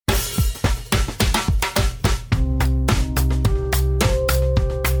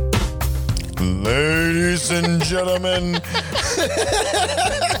Ladies and gentlemen,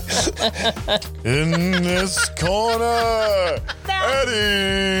 in this corner,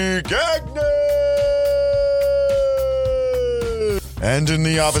 Eddie Gagnon. And in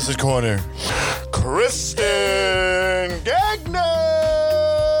the opposite corner, Kristen Gagnon.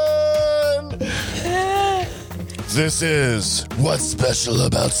 This is What's Special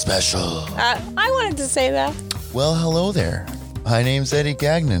About Special. I wanted to say that. Well, hello there. My name's Eddie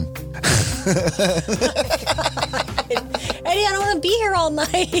Gagnon. Eddie, I don't want to be here all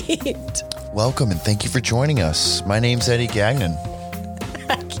night. Welcome and thank you for joining us. My name's Eddie Gagnon.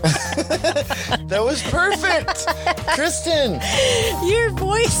 That was perfect. Kristen. Your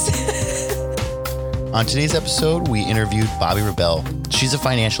voice. On today's episode, we interviewed Bobbi Rebell. She's a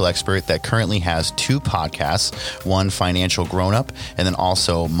financial expert that currently has 2 podcasts, one Financial Grown-Up, and then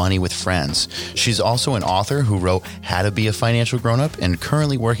also Money with Friends. She's also an author who wrote How to Be a Financial Grown-Up and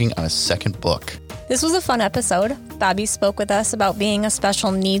currently working on a second book. This was a fun episode. Bobbi spoke with us about being a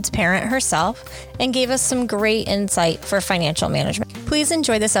special needs parent herself and gave us some great insight for financial management. Please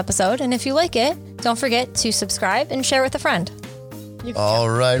enjoy this episode, and if you like it, don't forget to subscribe and share with a friend. All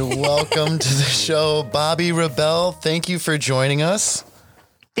right, welcome to the show, Bobbi Rebell. Thank you for joining us.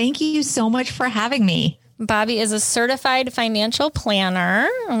 Thank you so much for having me. Bobbi is a certified financial planner,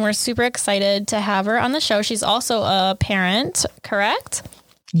 and we're super excited to have her on the show. She's also a parent, correct?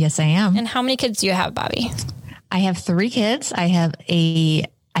 Yes, I am. And how many kids do you have, Bobbi? I have 3 kids. I have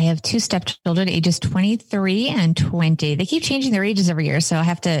 2 stepchildren, ages 23 and 20. They keep changing their ages every year, so I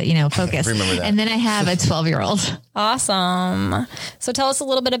have to, focus. Remember that. And then I have a 12-year-old. Awesome. So tell us a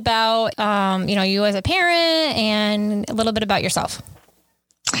little bit about, you as a parent and a little bit about yourself.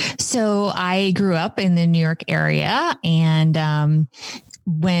 So I grew up in the New York area and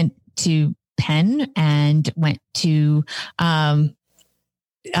went to Penn and went to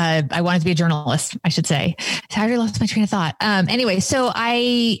I wanted to be a journalist, I should say. I already lost my train of thought. Anyway, so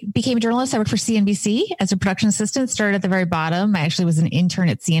I became a journalist. I worked for CNBC as a production assistant, started at the very bottom. I actually was an intern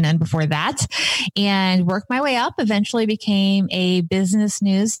at CNN before that and worked my way up, eventually became a business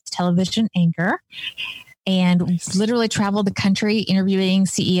news television anchor and literally traveled the country interviewing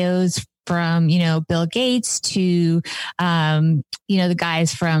CEOs from, Bill Gates to, the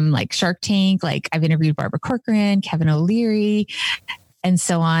guys from like Shark Tank. Like I've interviewed Barbara Corcoran, Kevin O'Leary, and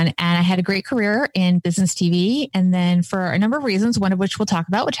so on. And I had a great career in business TV. And then for a number of reasons, one of which we'll talk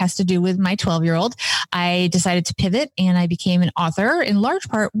about, which has to do with my 12-year-old, I decided to pivot and I became an author in large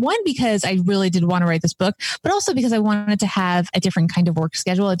part, one, because I really did want to write this book, but also because I wanted to have a different kind of work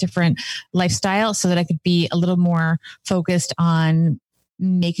schedule, a different lifestyle so that I could be a little more focused on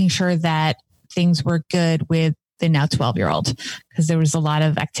making sure that things were good with the now 12-year-old, because there was a lot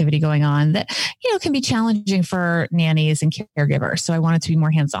of activity going on that, can be challenging for nannies and caregivers. So I wanted to be more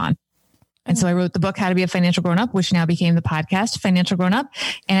hands-on. And so I wrote the book, How to Be a Financial Grown-Up, which now became the podcast, Financial Grown-Up.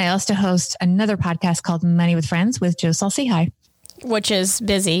 And I also host another podcast called Money with Friends with Joe Salsihai. Which is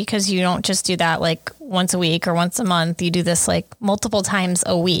busy because you don't just do that like once a week or once a month. You do this like multiple times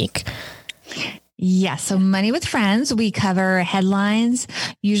a week. Yeah. So Money with Friends, we cover headlines,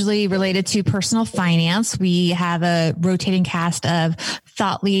 usually related to personal finance. We have a rotating cast of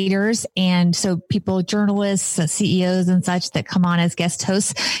thought leaders. And so people, journalists, CEOs and such that come on as guest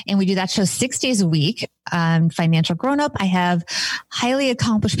hosts. And we do that show 6 days a week. Financial Grown-Up. I have highly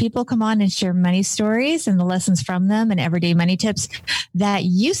accomplished people come on and share money stories and the lessons from them and everyday money tips. That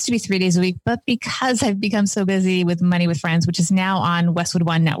used to be 3 days a week, but because I've become so busy with Money with Friends, which is now on Westwood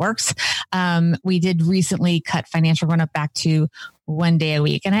One Networks, we did recently cut Financial Grown-Up back to 1 day a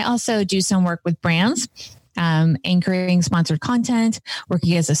week. And I also do some work with brands, anchoring sponsored content,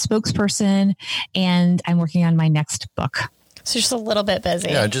 working as a spokesperson, and I'm working on my next book. So just a little bit busy.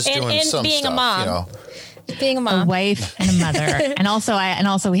 Yeah, just doing some being stuff, a mom. Being a mom, a wife and a mother. and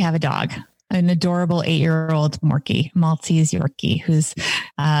also we have a dog, an adorable 8-year-old Maltese Yorkie, who's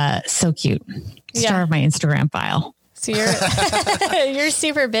so cute. Star of my Instagram file. So you're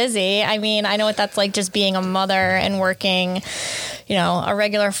super busy. I mean, I know what that's like, just being a mother and working, a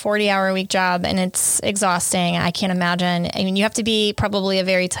regular 40-hour-a-week job, and it's exhausting. I can't imagine. I mean, you have to be probably a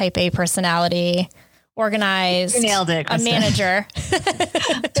very type A personality, organized, you nailed it, Kristen. A manager.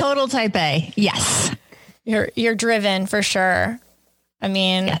 Total type A. Yes. You're driven for sure. I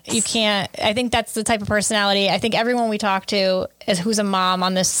mean, yes. You can't, I think that's the type of personality. I think everyone we talk to is who's a mom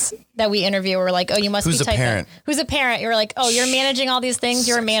on this that we interview. We're like, oh, you must be type A. Who's a parent? You're like, oh, you're managing all these things.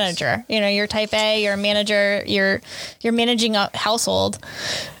 You're a manager. You're type A, you're a manager. You're managing a household.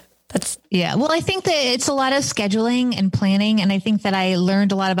 Yeah. Well, I think that it's a lot of scheduling and planning. And I think that I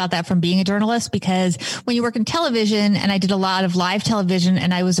learned a lot about that from being a journalist, because when you work in television, and I did a lot of live television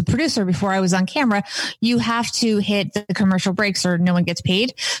and I was a producer before I was on camera, you have to hit the commercial breaks or no one gets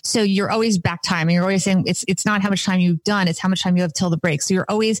paid. So you're always back time, and you're always saying it's not how much time you've done, it's how much time you have till the break. So you're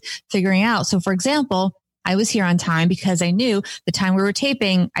always figuring out. So for example, I was here on time because I knew the time we were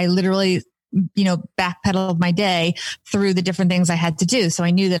taping, I literally backpedaled my day through the different things I had to do. So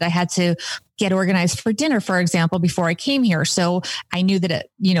I knew that I had to get organized for dinner, for example, before I came here. So I knew that,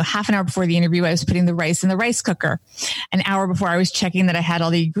 half an hour before the interview, I was putting the rice in the rice cooker. An hour before, I was checking that I had all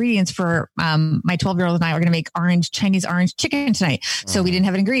the ingredients for my 12-year-old and I were going to make Chinese orange chicken tonight. So we didn't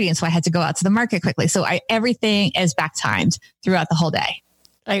have an ingredient. So I had to go out to the market quickly. So everything is back timed throughout the whole day.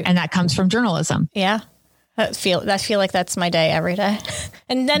 And that comes from journalism. Yeah. I feel like that's my day every day.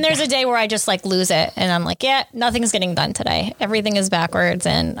 And then there's a day where I just lose it and I'm like, yeah, nothing's getting done today. Everything is backwards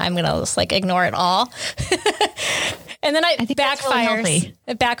and I'm going to just ignore it all. And then it backfires. Really,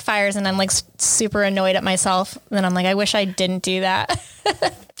 it backfires and I'm super annoyed at myself. And then I'm like, I wish I didn't do that.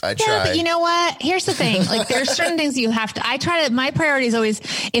 I try. Yeah, but you know what? Here's the thing. There's certain things you have to, my priority is always,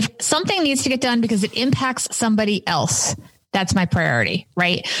 if something needs to get done because it impacts somebody else, that's my priority.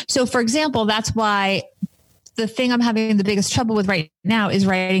 Right. So for example, that's why the thing I'm having the biggest trouble with right now is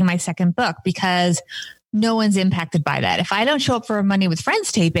writing my second book, because no one's impacted by that. If I don't show up for a Money with Friends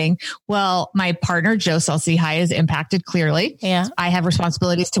taping, well, my partner, Joe High, is impacted clearly. Yeah. I have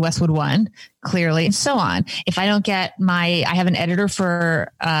responsibilities to Westwood One, clearly, and so on. If I don't get I have an editor for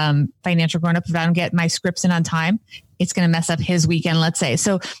Financial Grown Up. If I don't get my scripts in on time, it's going to mess up his weekend, let's say.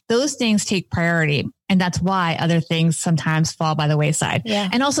 So those things take priority. And that's why other things sometimes fall by the wayside. Yeah.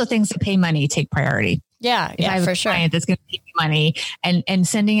 And also things that pay money take priority. Yeah, if I have for a sure. client that's going to pay me money and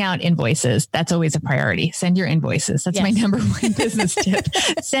sending out invoices, that's always a priority. Send your invoices. That's my number one business tip.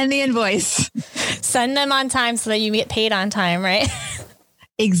 Send the invoice. Send them on time so that you get paid on time, right?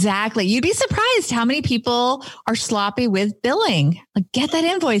 Exactly. You'd be surprised how many people are sloppy with billing. Get that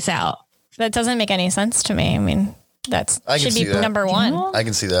invoice out. That doesn't make any sense to me. I mean, I should be number one. I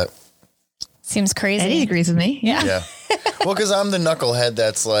can see that. Seems crazy. Eddie agrees with me. Yeah. Well, because I'm the knucklehead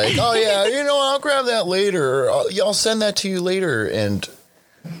that's like, oh yeah, I'll grab that later. I'll send that to you later. And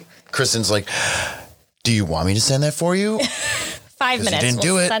Kristen's like, do you want me to send that for you? 5 minutes. You didn't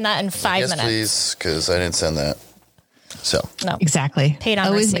do it. Send that in 5 minutes. Please, because I didn't send that. So no, exactly. Paid on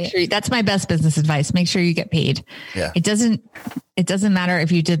always receipt. make sure that's my best business advice. Make sure you get paid. Yeah. It doesn't matter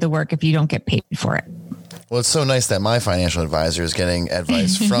if you did the work if you don't get paid for it. Well, it's so nice that my financial advisor is getting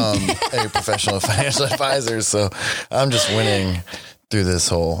advice from a professional financial advisor. So I'm just winning through this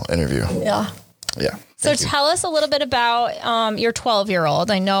whole interview. Yeah. Yeah. So tell us a little bit about your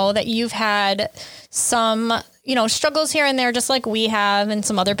 12-year-old. I know that you've had some, struggles here and there, just like we have, and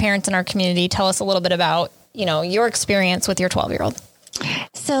some other parents in our community. Tell us a little bit about, your experience with your 12-year-old.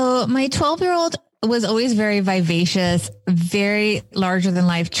 So my 12-year-old was always very vivacious, very larger than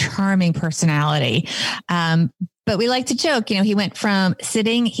life, charming personality. But we like to joke, he went from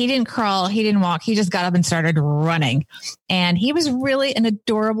sitting, he didn't crawl, he didn't walk, he just got up and started running. And he was really an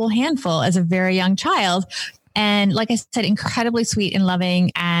adorable handful as a very young child. And like I said, incredibly sweet and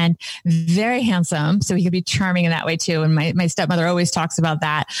loving and very handsome. So he could be charming in that way too. And my stepmother always talks about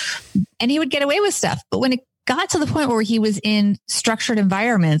that. And he would get away with stuff. But when it got to the point where he was in structured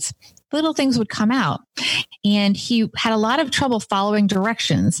environments, little things would come out. And he had a lot of trouble following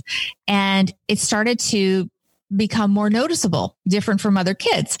directions. And it started to become more noticeable, different from other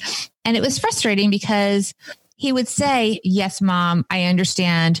kids. And it was frustrating because he would say, yes, Mom, I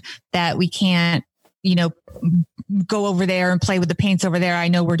understand that we can't, go over there and play with the paints over there. I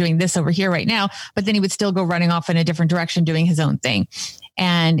know we're doing this over here right now, but then he would still go running off in a different direction, doing his own thing.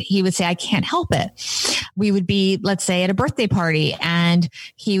 And he would say, I can't help it. We would be, let's say, at a birthday party, and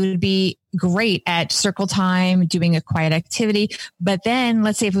he would be great at circle time, doing a quiet activity. But then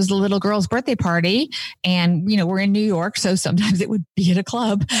let's say if it was the little girl's birthday party and, we're in New York, so sometimes it would be at a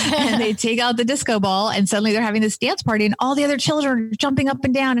club and they take out the disco ball and suddenly they're having this dance party and all the other children are jumping up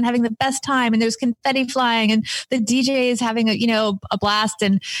and down and having the best time. And there's confetti flying and the DJ is having a blast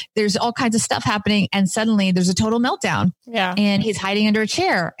and there's all kinds of stuff happening. And suddenly there's a total meltdown. Yeah. And he's hiding under a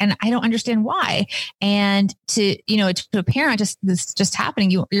chair and I don't understand why. And to a parent, just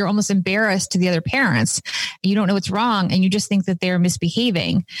happening, you're almost embarrassed to the other parents. You don't know what's wrong and you just think that they're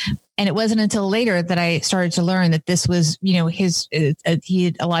misbehaving. And it wasn't until later that I started to learn that this was, he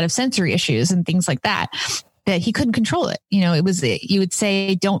had a lot of sensory issues and things like that. that he couldn't control it. It was, you would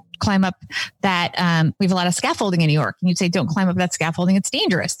say, don't climb up that, we have a lot of scaffolding in New York, and you'd say, don't climb up that scaffolding. It's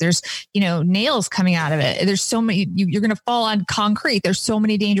dangerous. There's, nails coming out of it. There's so many, you're going to fall on concrete. There's so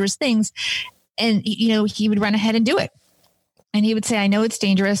many dangerous things. And, he would run ahead and do it. And he would say, I know it's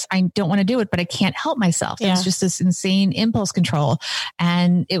dangerous. I don't want to do it, but I can't help myself. Yeah. It was just this insane impulse control.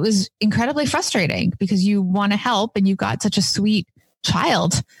 And it was incredibly frustrating because you want to help and you've got such a sweet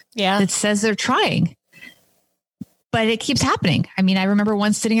child that says they're trying, but it keeps happening. I mean, I remember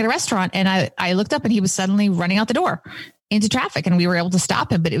once sitting at a restaurant and I looked up and he was suddenly running out the door into traffic, and we were able to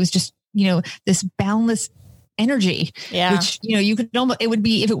stop him. But it was just, this boundless energy, which, you could almost, it would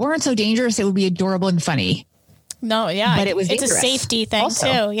be, if it weren't so dangerous, it would be adorable and funny. No, yeah. But it's a safety thing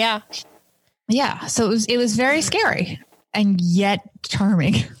also, too. Yeah. Yeah. So it was very scary and yet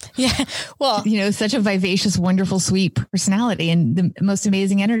charming. Yeah. Well, such a vivacious, wonderful, sweet personality and the most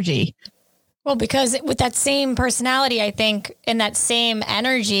amazing energy. Well, because with that same personality, I think, and that same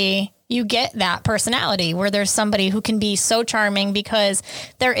energy, you get that personality where there's somebody who can be so charming because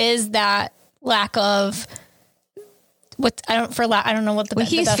there is that lack of I don't know what the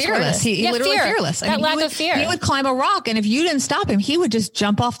he's the best fearless. word is. He literally fearless. That lack of fear. He would climb a rock, and if you didn't stop him, he would just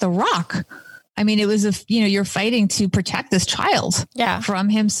jump off the rock. I mean, it was you're fighting to protect this child from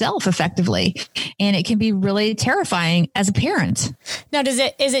himself effectively, and it can be really terrifying as a parent. Now, is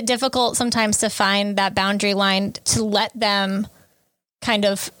it difficult sometimes to find that boundary line to let them kind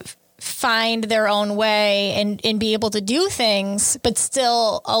of find their own way and be able to do things, but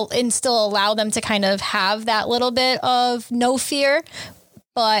still allow them to kind of have that little bit of no fear,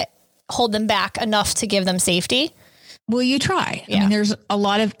 but hold them back enough to give them safety? Well, you try. I mean, there's a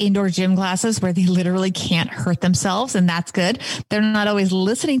lot of indoor gym classes where they literally can't hurt themselves, and that's good. They're not always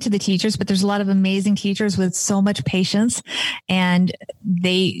listening to the teachers, but there's a lot of amazing teachers with so much patience, and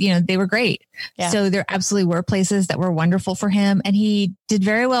they were great. Yeah. So there absolutely were places that were wonderful for him, and he did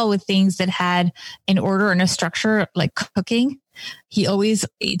very well with things that had an order and a structure, like cooking. He always,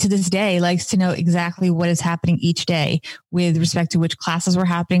 to this day, likes to know exactly what is happening each day with respect to which classes were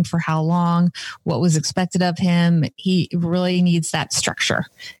happening, for how long, what was expected of him. He really needs that structure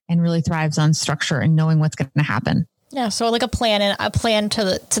and really thrives on structure and knowing what's going to happen. Yeah. So like a plan to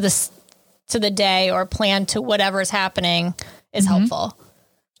the day, or a plan to whatever is happening is helpful.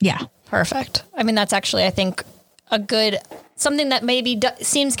 Yeah. Perfect. I mean, that's actually, I think, something that maybe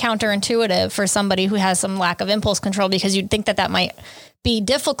seems counterintuitive for somebody who has some lack of impulse control, because you'd think that might be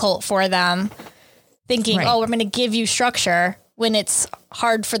difficult for them, thinking, right, we're going to give you structure, when it's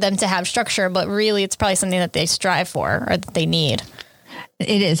hard for them to have structure, but really it's probably something that they strive for or that they need.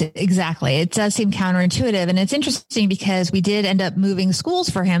 It is, exactly. It does seem counterintuitive. And it's interesting because we did end up moving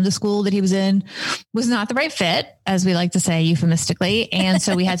schools for him. The school that he was in was not the right fit, as we like to say euphemistically. And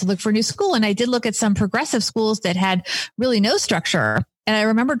so we had to look for a new school. And I did look at some progressive schools that had really no structure. And I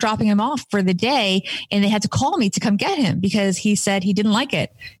remember dropping him off for the day, and they had to call me to come get him because he said he didn't like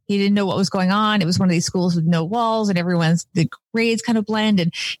it. He didn't know what was going on. It was one of these schools with no walls, and the grades kind of blend.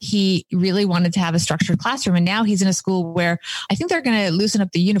 And he really wanted to have a structured classroom. And now he's in a school where I think they're going to loosen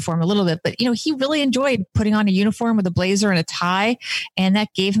up the uniform a little bit. But, he really enjoyed putting on a uniform with a blazer and a tie. And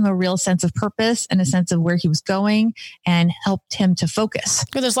that gave him a real sense of purpose and a sense of where he was going, and helped him to focus.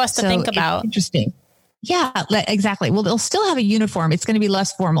 Well, there's less to think about. Interesting. Yeah, exactly. Well, they'll still have a uniform. It's going to be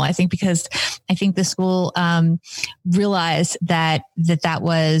less formal, I think, because I think the school realized that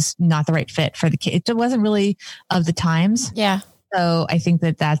was not the right fit for the kid. It wasn't really of the times. Yeah. So I think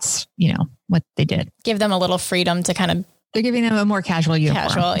that's, what they did. Give them a little freedom to kind of. They're giving them a more casual uniform.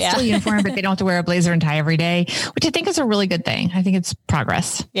 Casual, yeah. Still uniform, but they don't have to wear a blazer and tie every day, which I think is a really good thing. I think it's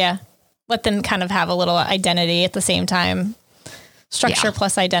progress. Yeah. Let them kind of have a little identity at the same time. Structure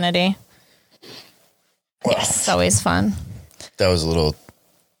plus identity. Wow. Yes, it's always fun. That was a little,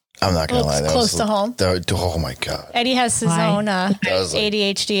 I'm not going to lie. That close was to home. Oh my God. Eddie has his own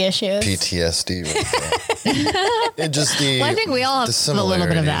ADHD issues. PTSD. Right there. Well, I think we all have a little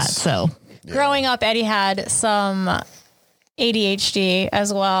bit of that. So growing up, Eddie had some ADHD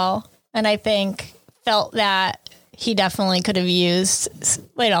as well. And I think felt that he definitely could have used,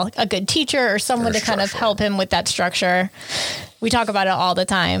 a good teacher or someone to kind of help him with that structure. We talk about it all the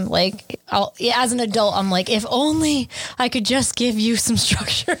time. Like, as an adult, I'm like, if only I could just give you some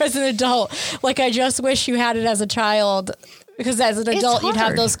structure as an adult. Like, I just wish you had it as a child, because as an adult, you'd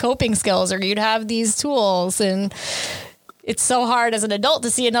have those coping skills, or you'd have these tools. And it's so hard as an adult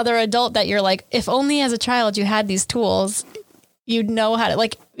to see another adult that you're like, if only as a child you had these tools, you'd know how to,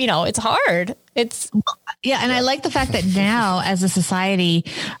 it's hard. Yeah. And I like the fact that now as a society,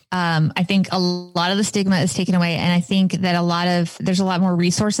 I think a lot of the stigma is taken away. And I think that there's a lot more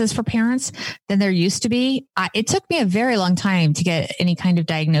resources for parents than there used to be. It took me a very long time to get any kind of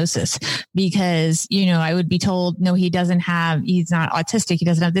diagnosis because, I would be told, no, he's not autistic. He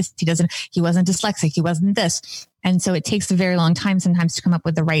doesn't have this. He wasn't dyslexic. He wasn't this. And so it takes a very long time sometimes to come up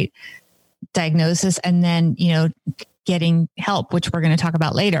with the right diagnosis. And then, getting help, which we're going to talk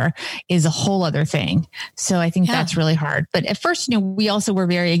about later, is a whole other thing. So I think that's really hard. But at first, we also were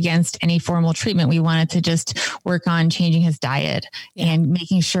very against any formal treatment. We wanted to just work on changing his diet and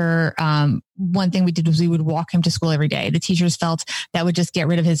making sure, one thing we did was we would walk him to school every day. The teachers felt that would just get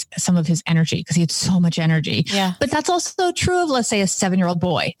rid of some of his energy because he had so much energy. Yeah. But that's also true of, let's say, a 7-year-old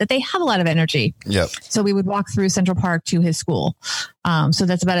boy, that they have a lot of energy. Yep. So we would walk through Central Park to his school. So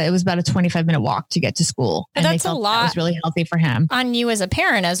it was about a 25-minute walk to get to school. And that's a lot. That was really healthy for him. On you as a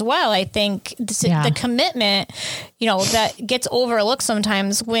parent as well. I think the commitment, that gets overlooked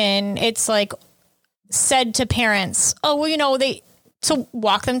sometimes when it's like said to parents, oh, well, so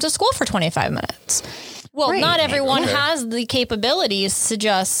walk them to school for 25 minutes. Well, not everyone has the capabilities to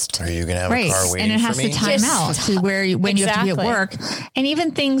just. Are you going to have a car waiting and it has for me? to time out to when you have to be at work. And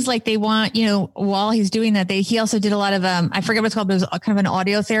even things like they want, while he's doing that, he also did a lot of, I forget what it's called, but it was kind of an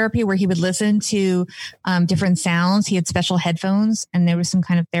audio therapy where he would listen to different sounds. He had special headphones and there was some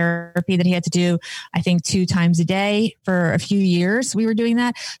kind of therapy that he had to do, I think 2 times a day for a few years. We were doing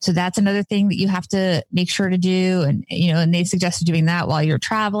that. So that's another thing that you have to make sure to do. And, and they suggested doing that while you're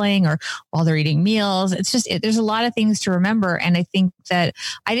traveling or while they're eating meals. It's just, there's a lot of things to remember. And I think that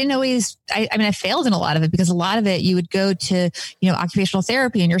I didn't always, I failed in a lot of it because a lot of it you would go to, occupational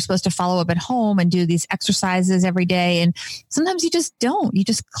therapy and you're supposed to follow up at home and do these exercises every day. And sometimes you just don't, you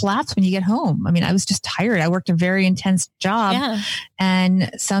just collapse when you get home. I mean, I was just tired. I worked a very intense job and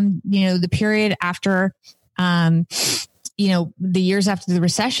the period after, the years after the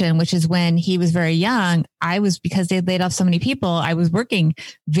recession, which is when he was very young, because they'd laid off so many people, I was working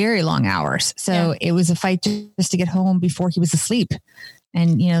very long hours. So it was a fight just to get home before he was asleep.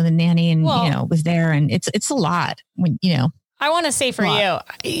 And, the nanny and, was there and it's a lot when, I want to say for you,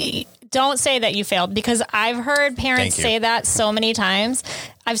 don't say that you failed because I've heard parents say that so many times.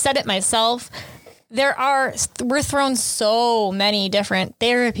 I've said it myself. We're thrown so many different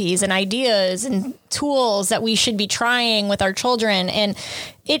therapies and ideas and tools that we should be trying with our children. And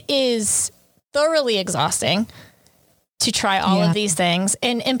it is thoroughly exhausting to try all of these things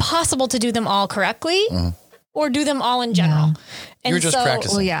and impossible to do them all correctly or do them all in general. Yeah. And you're just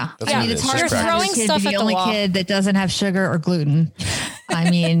practicing. Well, yeah. It's hard. You're throwing stuff at the only wall. Kid that doesn't have sugar or gluten. I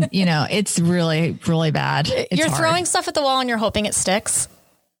mean, it's really, really bad. You're throwing stuff at the wall and you're hoping it sticks.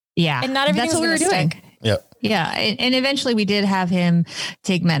 Yeah. And not everything's going to stick. Yep. Yeah. And eventually we did have him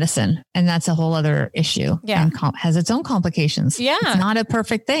take medicine and that's a whole other issue. Yeah. And has its own complications. Yeah. It's not a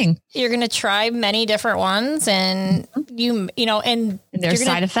perfect thing. You're going to try many different ones and and there's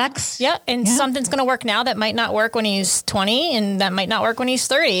side effects. Yeah. And something's going to work now that might not work when he's 20 and that might not work when he's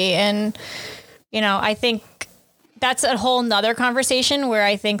 30. And, I think that's a whole nother conversation where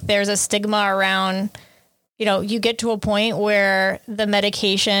I think there's a stigma around, you get to a point where the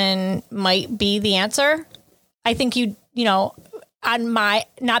medication might be the answer. I think not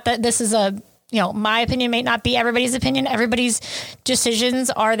that this is my opinion may not be everybody's opinion. Everybody's decisions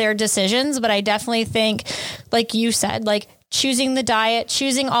are their decisions. But I definitely think, like you said, like choosing the diet,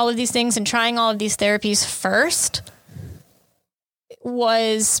 choosing all of these things and trying all of these therapies first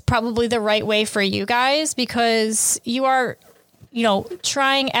was probably the right way for you guys because you are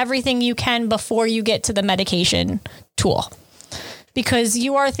trying everything you can before you get to the medication tool because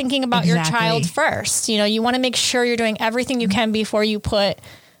you are thinking about your child first. You want to make sure you're doing everything you can before you put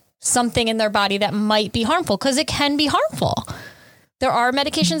something in their body that might be harmful because it can be harmful. There are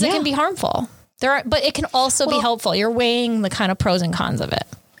medications that can be harmful. But it can also be helpful. You're weighing the kind of pros and cons of it.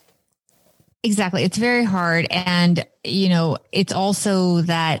 Exactly. It's very hard. And, it's also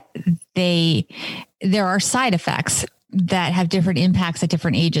that there are side effects that have different impacts at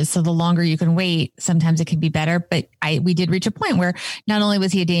different ages. So the longer you can wait, sometimes it can be better. But we did reach a point where not only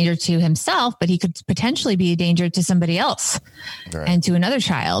was he a danger to himself, but he could potentially be a danger to somebody else and to another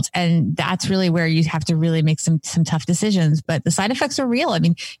child. And that's really where you have to really make some tough decisions. But the side effects are real. I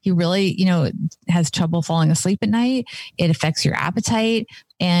mean, he really, has trouble falling asleep at night. It affects your appetite.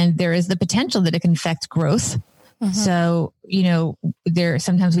 And there is the potential that it can affect growth. Mm-hmm. So,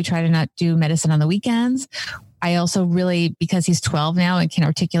 sometimes we try to not do medicine on the weekends. I also really, because he's 12 now and can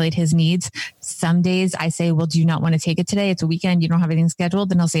articulate his needs, some days I say, well, do you not want to take it today? It's a weekend. You don't have anything scheduled.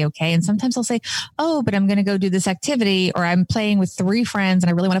 Then I'll say, okay. And sometimes I'll say, oh, but I'm going to go do this activity, or I'm playing with 3 friends and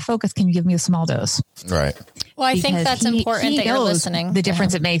I really want to focus. Can you give me a small dose? Right. Well, I think that's important that you're listening. The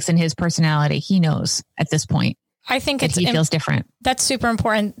difference it makes in his personality. He knows at this point. I think he feels different. That's super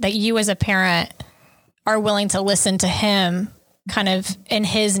important that you as a parent are willing to listen to him kind of in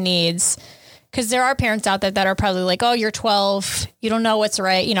his needs. Because there are parents out there that are probably like, oh, you're 12. You don't know what's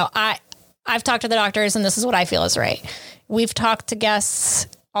right. You know, I've talked to the doctors and this is what I feel is right. We've talked to guests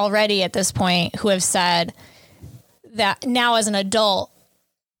already at this point who have said that now as an adult,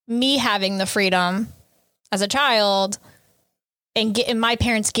 me having the freedom as a child and my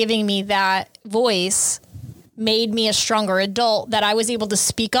parents giving me that voice made me a stronger adult, that I was able to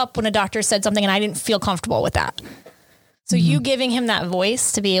speak up when a doctor said something and I didn't feel comfortable with that. So you giving him that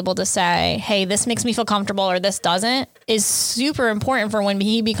voice to be able to say, hey, this makes me feel comfortable or this doesn't, is super important for when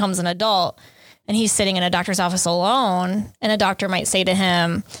he becomes an adult and he's sitting in a doctor's office alone and a doctor might say to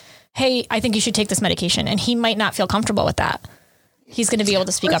him, hey, I think you should take this medication. And he might not feel comfortable with that. He's going to be able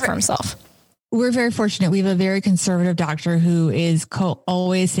to speak up for himself. We're very fortunate. We have a very conservative doctor who is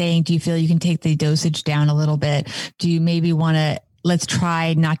always saying, do you feel you can take the dosage down a little bit? Do you maybe want to, let's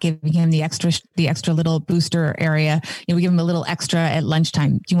try not giving him the extra little booster area. You know, we give him a little extra at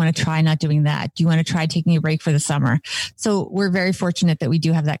lunchtime. Do you want to try not doing that? Do you want to try taking a break for the summer? So we're very fortunate that we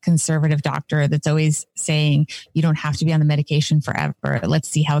do have that conservative doctor that's always saying, you don't have to be on the medication forever. Let's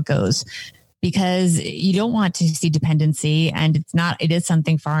see how it goes. Because you don't want to see dependency, and it is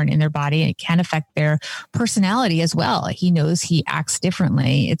something foreign in their body, and it can affect their personality as well. He knows he acts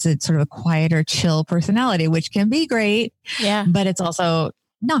differently. It's a sort of a quieter, chill personality, which can be great. Yeah. But it's also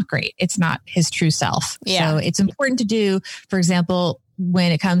not great. It's not his true self. Yeah. So it's important to do, for example,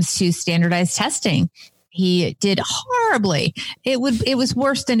 when it comes to standardized testing, he did horribly. It was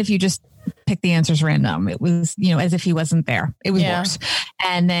worse than if you just pick the answers random. It was, as if he wasn't there. It was worse.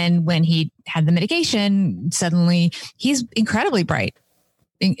 And then when he had the medication, suddenly he's incredibly bright.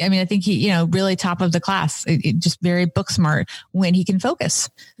 I mean, I think he, really top of the class, just very book smart when he can focus.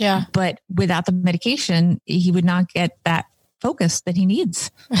 Yeah. But without the medication, he would not get that focus that he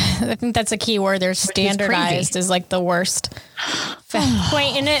needs. I think that's a key word. They're standardized is like the worst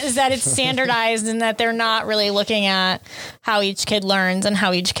point in it, is that it's standardized and that they're not really looking at how each kid learns and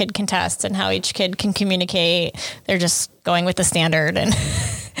how each kid can test and how each kid can communicate. They're just going with the standard, and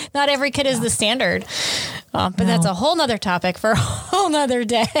not every kid is the standard. But that's a whole nother topic for a whole nother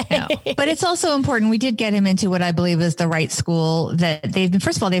day. No. But it's also important. We did get him into what I believe is the right school that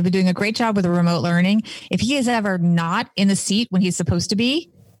first of all, they've been doing a great job with the remote learning. If he is ever not in the seat when he's supposed to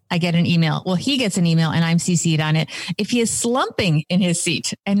be, I get an email. Well, he gets an email and I'm CC'd on it. If he is slumping in his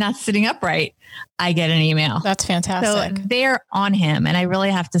seat and not sitting upright, I get an email. That's fantastic. So they're on him. And I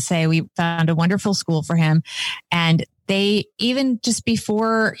really have to say, we found a wonderful school for him. And they, even just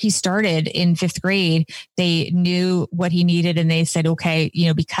before he started in 5th grade, they knew what he needed. And they said, okay,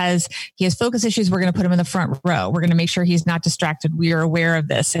 because he has focus issues, we're going to put him in the front row. We're going to make sure he's not distracted. We are aware of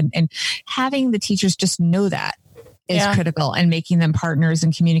this. And having the teachers just know that is critical, and making them partners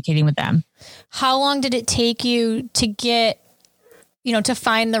and communicating with them. How long did it take you to get, to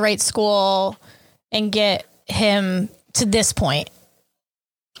find the right school and get him to this point?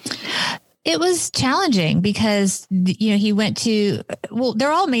 It was challenging because, he went to,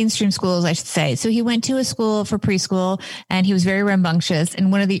 they're all mainstream schools, I should say. So he went to a school for preschool and he was very rambunctious. And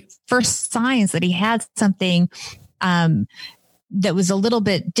one of the first signs that he had something, that was a little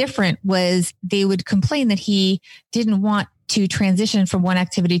bit different was they would complain that he didn't want to transition from one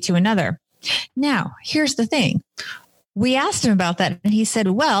activity to another. Now, here's the thing. We asked him about that and he said,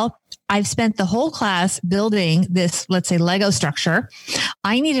 well, I've spent the whole class building this, let's say, Lego structure.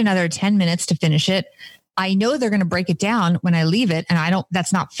 I need another 10 minutes to finish it. I know they're going to break it down when I leave it. And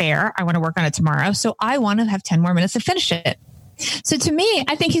that's not fair. I want to work on it tomorrow. So I want to have 10 more minutes to finish it. So to me,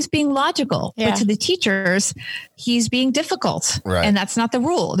 I think he's being logical, but to the teachers, he's being difficult. Right. And that's not the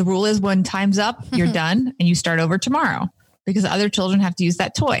rule. The rule is when time's up, you're done and you start over tomorrow, because other children have to use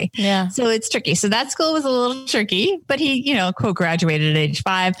that toy. Yeah. So it's tricky. So that school was a little tricky, but he, quote, graduated at age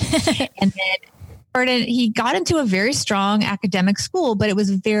 5 and then he got into a very strong academic school, but it was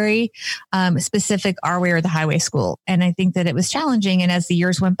very specific our way or the highway school. And I think that it was challenging. And as the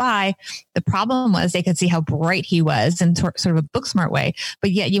years went by, the problem was they could see how bright he was in sort of a book smart way,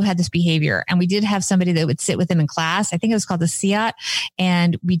 but yet you had this behavior. And we did have somebody that would sit with him in class. I think it was called the SIAT.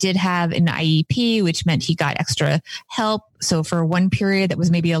 And we did have an IEP, which meant he got extra help. So for one period that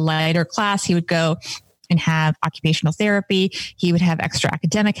was maybe a lighter class, he would go and have occupational therapy. He would have extra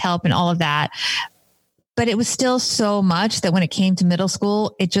academic help and all of that. but it was still so much that when it came to middle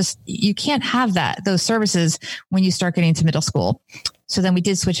school, you can't have those services when you start getting to middle school. So then we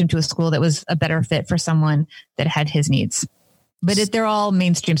did switch him to a school that was a better fit for someone that had his needs. But they're all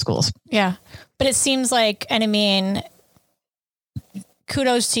mainstream schools. Yeah. But it seems like, and I mean,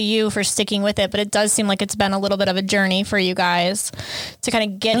 kudos to you for sticking with it, but it does seem like it's been a little bit of a journey for you guys to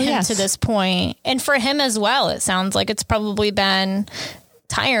kind of get him to this point. And for him as well, it sounds like it's probably been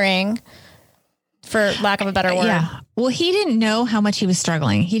tiring, for lack of a better word. Yeah. Well, he didn't know how much he was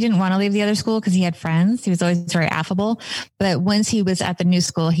struggling. He didn't want to leave the other school because he had friends. He was always very affable. But once he was at the new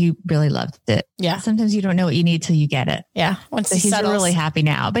school, he really loved it. Yeah. Sometimes you don't know what you need till you get it. Yeah. Once so he's really happy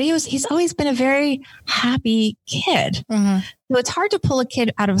now. But he's always been a very happy kid. Mm-hmm. So it's hard to pull a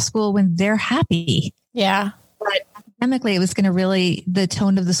kid out of school when they're happy. Yeah. But academically, it was going to the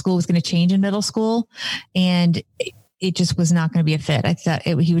tone of the school was going to change in middle school. And it just was not going to be a fit. I thought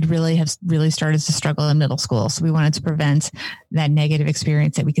he would have started to struggle in middle school. So we wanted to prevent that negative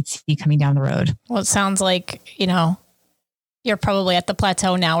experience that we could see coming down the road. Well, it sounds like, you're probably at the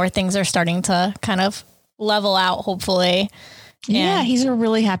plateau now where things are starting to kind of level out, hopefully. Yeah, he's a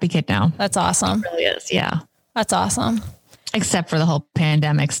really happy kid now. That's awesome. He really is. Yeah. That's awesome. Except for the whole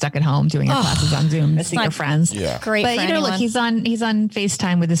pandemic, stuck at home doing your classes on Zoom, missing your friends. Yeah. Great. But look, he's on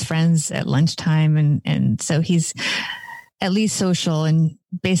FaceTime with his friends at lunchtime. And so he's at least social and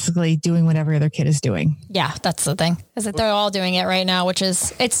basically doing what every other kid is doing. Yeah, that's the thing, is that they're all doing it right now, which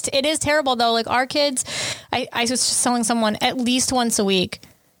is, it is terrible though. Like our kids, I was just telling someone at least once a week,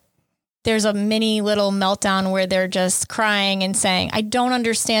 there's a mini little meltdown where they're just crying and saying, I don't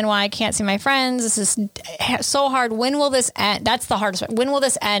understand why I can't see my friends. This is so hard. When will this end? That's the hardest part. When will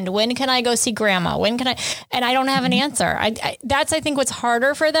this end? When can I go see grandma? When can I? And I don't have an answer. That's, I think, what's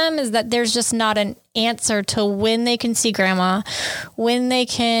harder for them is that there's just not an answer to when they can see grandma, when they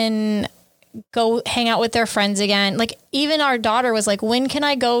can go hang out with their friends again. Like even our daughter was like, when can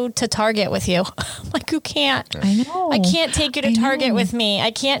I go to Target with you? I'm like, you can't. I know. I can't take you to Target with me.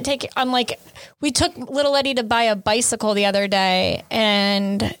 I can't take it. I'm like, we took little Eddie to buy a bicycle the other day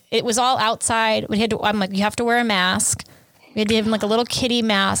and it was all outside. I'm like, you have to wear a mask. We had to give him like a little kitty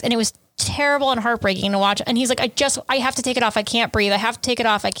mask and it was terrible and heartbreaking to watch. And he's like, I have to take it off. I can't breathe. I have to take it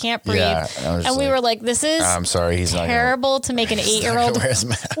off. I can't breathe. Yeah, and we were like, this is I'm sorry, he's terrible to make an 8-year-old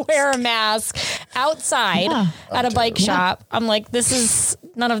wear a mask outside at a bike shop. I'm like, this is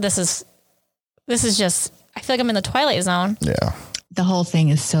just, I feel like I'm in the Twilight Zone. Yeah. The whole thing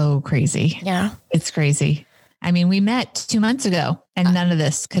is so crazy. Yeah. It's crazy. I mean, we met 2 months ago and none of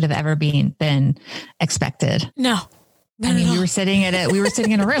this could have ever been expected. No. I mean, we were sitting in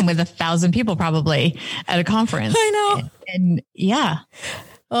a room with 1,000 people probably at a conference. I know. And yeah.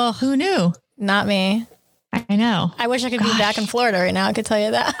 Oh, who knew? Not me. I know. I wish I could be back in Florida right now. I could tell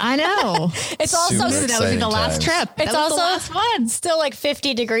you that. I know. It's also that was the last trip. It's also the last one. Still like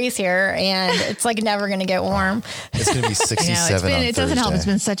 50 degrees here, and it's like never going to get warm. It's going to be 67. It doesn't help. It's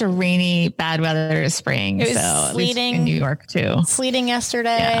been such a rainy, bad weather spring. It was sleeting in New York too. Sleeting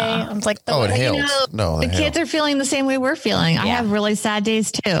yesterday. Yeah. I was like, it hailed. The kids are feeling the same way we're feeling. I have really sad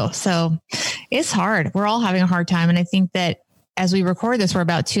days too. So it's hard. We're all having a hard time, and I think that as we record this, we're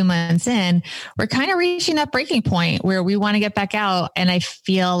about 2 months in, we're kind of reaching that breaking point where we want to get back out. And I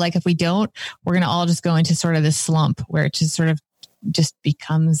feel like if we don't, we're going to all just go into sort of this slump where it just sort of just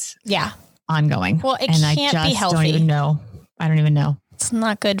becomes ongoing. Well, it can't be healthy. I don't even know. It's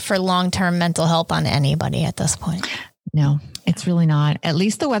not good for long-term mental health on anybody at this point. No, it's really not. At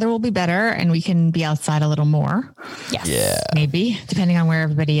least the weather will be better and we can be outside a little more. Yes. Yeah. Maybe, depending on where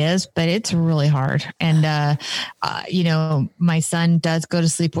everybody is, but it's really hard. And, my son does go to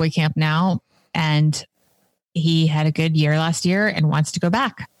sleepaway camp now and he had a good year last year and wants to go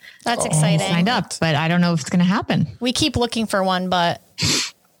back. That's exciting. He signed up, but I don't know if it's going to happen. We keep looking for one, but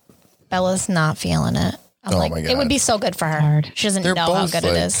Bella's not feeling it. My God. It would be so good for her. She doesn't know how good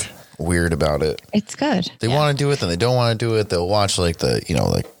it is. Weird about it. It's good. They want to do it, then they don't want to do it. They'll watch like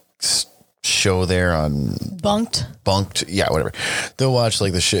the show there on Bunked. Yeah, whatever. They'll watch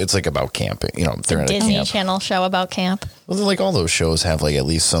like the shit. It's like about camping. They're in a Disney camp. Channel show about camp. Well, like all those shows have like at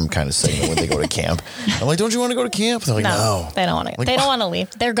least some kind of segment when they go to camp. I'm like, don't you want to go to camp? They're like, no. They don't want to. Like, they don't want to leave.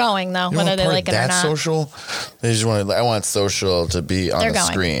 They're going though, whether they like it or not. Social. They just want. I want social to be on the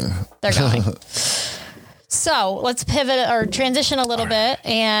screen. They're going. So let's pivot or transition a little bit.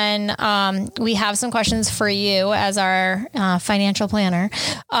 And we have some questions for you as our financial planner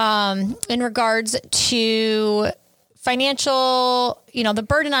in regards to financial, the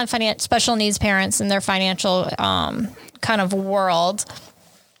burden on special needs parents and their financial kind of world.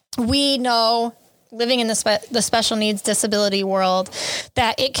 We know, living in the special needs disability world,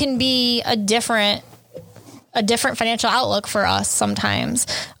 that it can be a different a different financial outlook for us sometimes.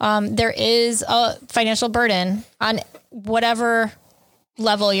 There is a financial burden on whatever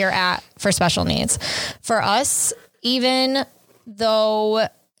level you're at for special needs. For us, even though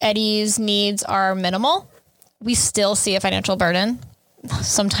Eddie's needs are minimal, we still see a financial burden,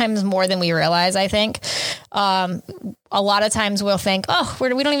 sometimes more than we realize, I think. A lot of times we'll think, oh, we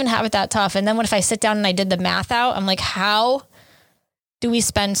don't even have it that tough. And then what if I sit down and I did the math out? I'm like, how do we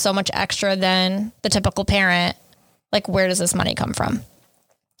spend so much extra than the typical parent? Like, where does this money come from?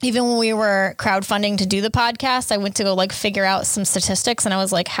 Even when we were crowdfunding to do the podcast, I went to go like figure out some statistics, and I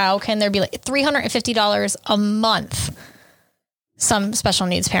was like, how can there be like $350 a month some special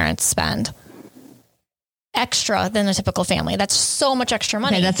needs parents spend extra than the typical family? That's so much extra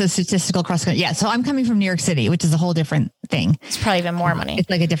money. Okay, that's a statistical cross. Yeah. So I'm coming from New York City, which is a whole different thing. It's probably even more money. It's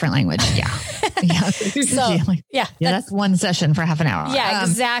like a different language. Yeah. That's one session for half an hour. Yeah,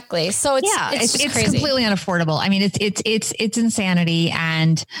 exactly. So it's crazy. Completely unaffordable. I mean, it's insanity.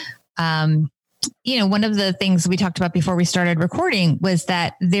 And, one of the things we talked about before we started recording was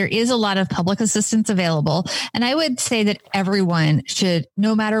that there is a lot of public assistance available. And I would say that everyone should,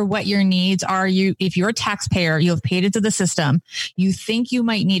 no matter what your needs are, if you're a taxpayer, you have paid into the system, you think you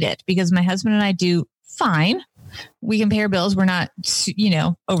might need it, because my husband and I do fine. We can pay our bills. We're not, we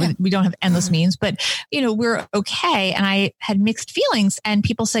don't have endless means, but we're okay. And I had mixed feelings, and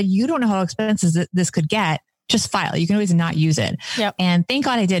people said, you don't know how expensive this could get. Just file. You can always not use it. Yep. And thank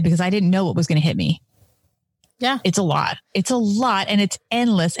God I did, because I didn't know what was going to hit me. Yeah. It's a lot. It's a lot, and it's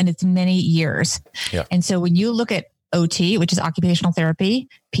endless, and it's many years. Yeah. And so when you look at OT, which is occupational therapy,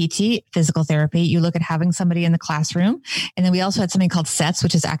 PT, physical therapy, you look at having somebody in the classroom. And then we also had something called SETS,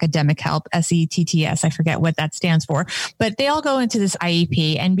 which is academic help, SETTS. I forget what that stands for, but they all go into this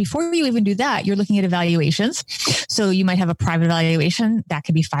IEP. And before you even do that, you're looking at evaluations. So you might have a private evaluation that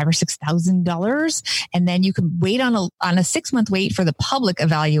could be $5,000 or $6,000. And then you can wait on a 6-month wait for the public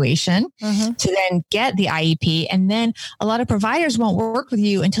evaluation to then get the IEP. And then a lot of providers won't work with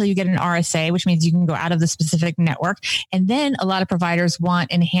you until you get an RSA, which means you can go out of the specific network. And then a lot of providers want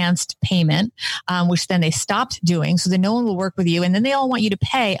enhanced payment, which then they stopped doing. So then no one will work with you. And then they all want you to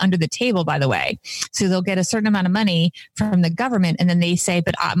pay under the table, by the way. So they'll get a certain amount of money from the government. And then they say,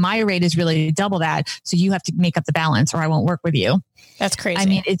 but my rate is really double that. So you have to make up the balance, or I won't work with you. That's crazy. I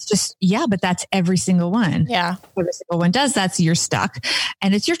mean, it's just, but that's every single one. Yeah. Every single one does. That's you're stuck,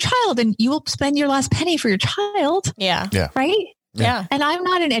 and it's your child, and you will spend your last penny for your child. Yeah. Yeah. Right. Yeah. And I'm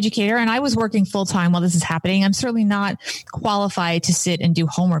not an educator, and I was working full time while this is happening. I'm certainly not qualified to sit and do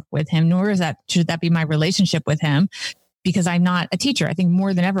homework with him, nor should that be my relationship with him, because I'm not a teacher. I think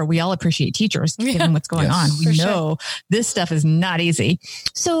more than ever, we all appreciate teachers given what's going on. We know this stuff is not easy.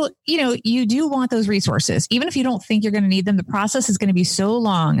 So, you do want those resources, even if you don't think you're going to need them. The process is going to be so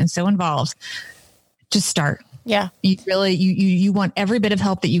long and so involved. Just start. Yeah. You really, you want every bit of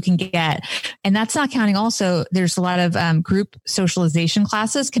help that you can get. And that's not counting. Also, there's a lot of group socialization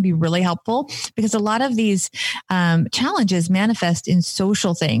classes can be really helpful, because a lot of these challenges manifest in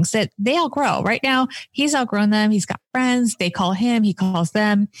social things that they outgrow. Right now, he's outgrown them. He's got friends. They call him. He calls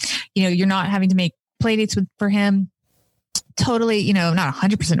them. You're not having to make play dates for him. Totally, not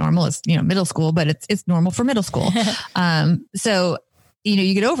 100% normal. It's, middle school, but it's normal for middle school. So,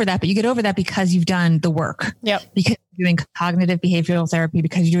 you get over that, but you get over that because you've done the work. Yep. Because you're doing cognitive behavioral therapy,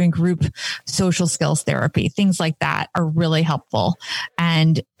 because you're doing group social skills therapy, things like that are really helpful.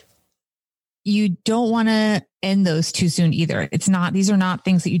 And you don't want to end those too soon either. These are not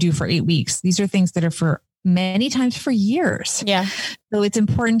things that you do for 8 weeks. These are things that are for many times for years. Yeah. So it's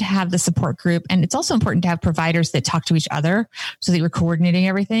important to have the support group, and it's also important to have providers that talk to each other so that you're coordinating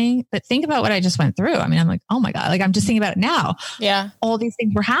everything. But think about what I just went through. I mean, I'm like, oh my God, like I'm just thinking about it now. Yeah. All these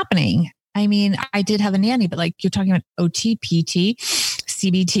things were happening. I mean, I did have a nanny, but like you're talking about OT, PT,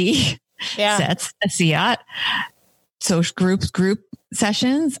 CBT, SETS, a SEAT, social group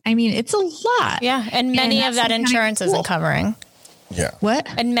sessions. I mean, it's a lot. Yeah. And many of that insurance isn't covering. Yeah. What?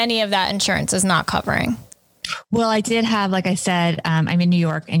 And many of that insurance is not covering. Well, I did have, like I said, I'm in New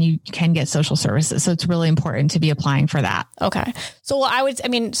York, and you can get social services. So it's really important to be applying for that. Okay. So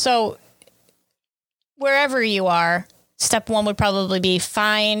so wherever you are, step one would probably be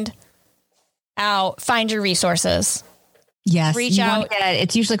find your resources. Yes. reach out.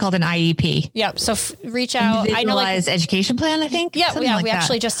 It's usually called an IEP. Yep. So reach out. I know, like, education plan, I think. Yeah. We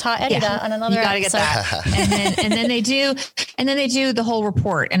actually just taught Eddie that on another. You got to get that. and then they do the whole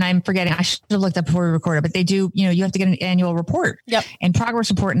report. And I'm forgetting, I should have looked up before we recorded, but they do, you have to get an annual report. Yep. And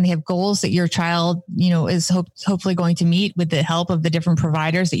progress report. And they have goals that your child, is hopefully going to meet with the help of the different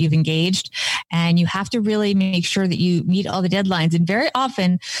providers that you've engaged. And you have to really make sure that you meet all the deadlines. And very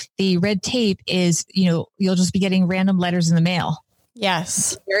often the red tape is, you'll just be getting random letters in the mail.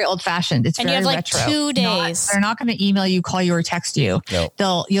 Yes. Very old fashioned. It's very retro. And you have like 2 days. They're not going to email you, call you, or text you.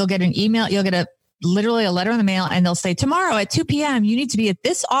 No. You'll get an email. You'll get literally a letter in the mail, and they'll say, tomorrow at 2 p.m., you need to be at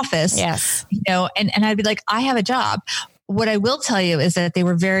this office. Yes. And I'd be like, I have a job. What I will tell you is that they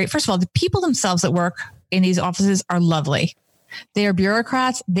were first of all, the people themselves that work in these offices are lovely. They are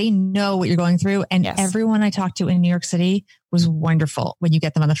bureaucrats. They know what you're going through. And everyone I talked to in New York City was wonderful when you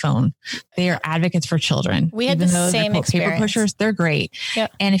get them on the phone. They are advocates for children. We had the same experience. Paper pushers, they're great.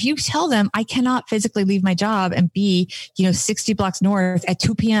 Yep. And if you tell them, I cannot physically leave my job and be, 60 blocks north at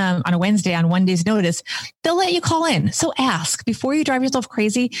 2 p.m. on a Wednesday on 1 day's notice, they'll let you call in. So ask before you drive yourself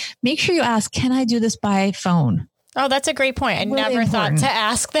crazy. Make sure you ask, can I do this by phone? Oh, that's a great point. I never thought to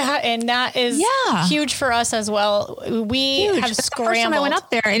ask that. And that is huge for us as well. We have scrambled. First time I went up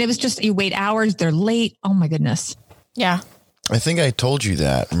there and it was just, you wait hours, they're late. Oh my goodness. Yeah. I think I told you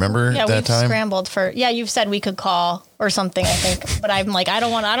that. Remember that time? Scrambled you've said we could call or something, I think, but I'm like, I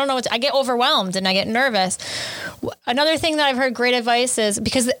don't know. I get overwhelmed and I get nervous. Another thing that I've heard great advice is,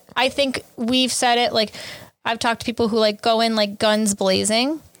 because I think we've said it, like I've talked to people who like go in like guns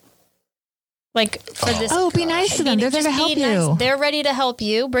blazing. Like for this. Oh, be nice to them. They're there to help you. Nice. They're ready to help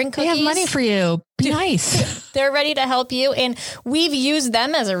you. Bring cookies. They have money for you. Be nice. They're ready to help you. And we've used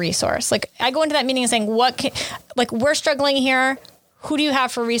them as a resource. Like I go into that meeting and saying, we're struggling here. Who do you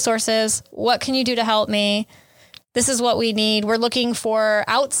have for resources? What can you do to help me? This is what we need. We're looking for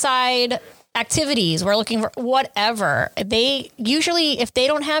outside activities. We're looking for whatever. They usually, if they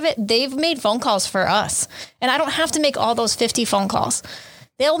don't have it, they've made phone calls for us. And I don't have to make all those 50 phone calls.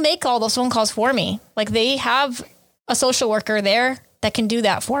 They'll make all those phone calls for me. Like they have a social worker there that can do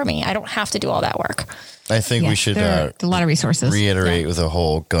that for me. I don't have to do all that work. I think we should a lot of resources. Reiterate with the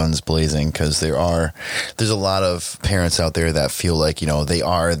whole guns blazing, because there's a lot of parents out there that feel like they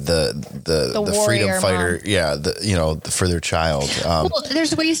are the freedom fighter, for their child. Well,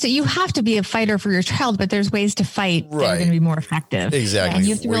 there's ways you have to be a fighter for your child, but there's ways to fight that are going to be more effective. Exactly, and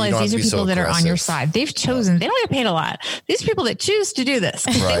you have to realize these are people that are on your side. They've chosen. They don't get paid a lot. These people that choose to do this,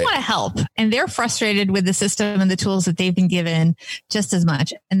 they want to help, and they're frustrated with the system and the tools that they've been given just as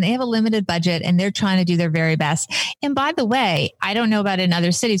much, and they have a limited budget, and they're trying to do their very best. And by the way, I don't know about in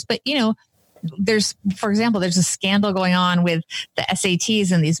other cities, but there's a scandal going on with the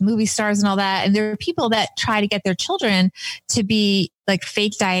SATs and these movie stars and all that. And there are people that try to get their children to be like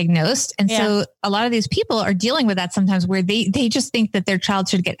fake diagnosed. And so a lot of these people are dealing with that sometimes, where they just think that their child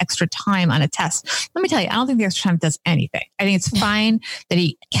should get extra time on a test. Let me tell you, I don't think the extra time does anything. I think it's fine that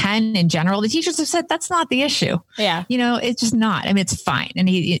he can in general. The teachers have said that's not the issue. Yeah. It's just not. I mean, it's fine. And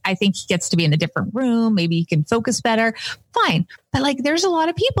I think he gets to be in a different room. Maybe he can focus better. Fine. But like, there's a lot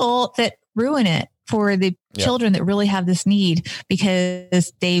of people that ruin it for the children that really have this need,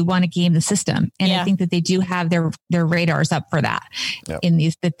 because they want to game the system. And I think that they do have their radars up for that in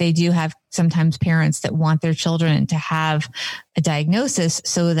these, that they do have sometimes parents that want their children to have a diagnosis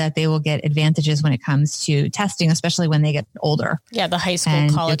so that they will get advantages when it comes to testing, especially when they get older. Yeah. The high school,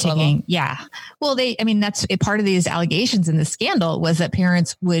 college level. Yeah. Well, that's a part of these allegations in the scandal, was that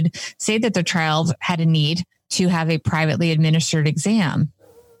parents would say that their child had a need to have a privately administered exam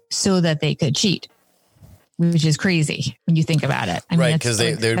so that they could cheat, which is crazy when you think about it. Right, because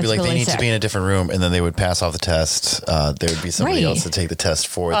they would be like, really they need to be in a different room, and then they would pass off the test. There would be somebody else to take the test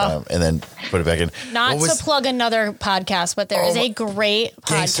for them, and then put it back in. Not to plug another podcast, but there is a great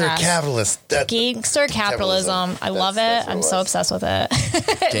Gangster podcast. Gangster Capitalism. I love it. I'm so obsessed with it.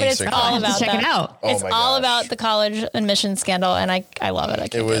 But it's all about check it out. It's all about the college admission scandal, and I love it. I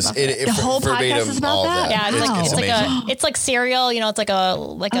can't the whole podcast is about that. Yeah, it's like Serial. It's like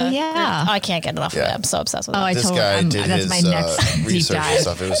I can't get enough of it. I'm so obsessed with it. This guy did his research and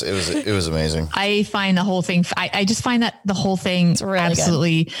stuff. It was amazing. I find the whole thing. I just find that the whole thing really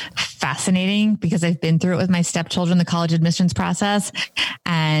absolutely fascinating, because I've been through it with my stepchildren, the college admissions process,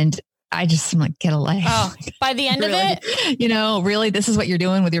 and I'm like, get a life. Oh, by the end really, of it, really, this is what you're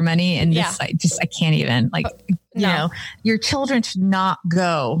doing with your money, and this, I can't even your children should not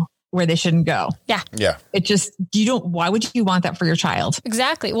go where they shouldn't go. Yeah. Yeah. It just, why would you want that for your child?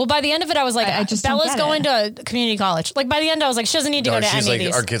 Exactly. Well, by the end of it, I was like, Bella's going to community college. Like by the end, I was like, she doesn't need to go to any of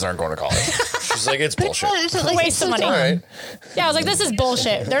these. Our kids aren't going to college. She's like, it's bullshit. It's a waste of money. All right. Yeah, I was like, this is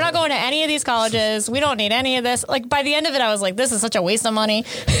bullshit. They're not going to any of these colleges. We don't need any of this. Like, by the end of it, I was like, this is such a waste of money.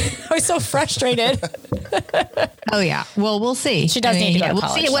 I was so frustrated. Oh, yeah. Well, we'll see. She does need to go to we'll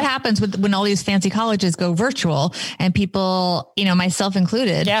college, see what though. happens when all these fancy colleges go virtual and people, myself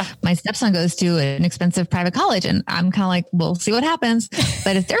included. Yeah. My stepson goes to an expensive private college and I'm kind of like, we'll see what happens.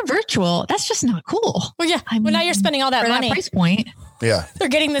 But if they're virtual, that's just not cool. Well, yeah. Well, now you're spending all that for money. That price point. Yeah. They're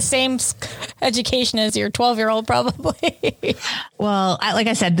getting the same education as your 12-year-old probably. Well, like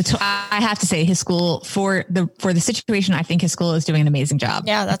I said, I have to say his school for the situation, I think his school is doing an amazing job.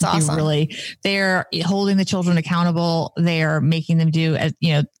 Yeah, that's awesome. They're holding the children accountable. They're making them do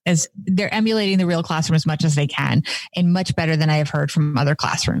as they're emulating the real classroom as much as they can, and much better than I have heard from other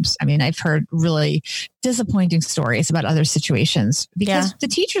classrooms. I mean, I've heard really disappointing stories about other situations because the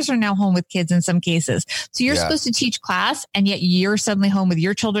teachers are now home with kids in some cases. So you're supposed to teach class and yet you're suddenly home with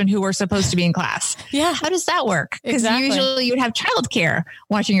your children who are supposed to be in class. Yeah. How does that work? Because Exactly. usually you would have childcare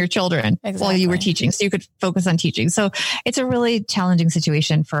watching your children while you were teaching. So you could focus on teaching. So it's a really challenging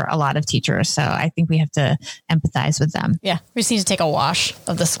situation for a lot of teachers. So I think we have to empathize with them. Yeah. We just need to take a wash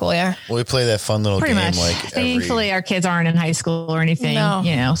of the school year. Well, we play that fun little Pretty game much. like Thankfully, our kids aren't in high school or anything,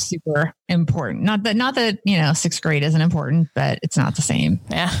 super important. Not that, sixth grade isn't important, but it's not the same.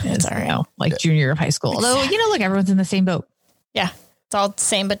 Yeah. It's all right. Like junior year of high school. Although, look, everyone's in the same boat. Yeah. It's all the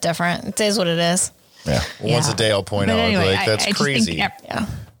same, but different. It is what it is. Yeah. Once a day I'll point out, anyway, like, that's crazy.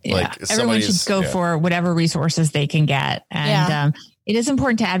 Everyone should go for whatever resources they can get. And it is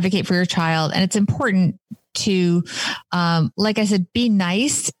important to advocate for your child. And it's important to, like I said, be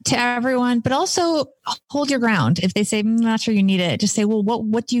nice to everyone, but also hold your ground. If they say, I'm not sure you need it, just say, well,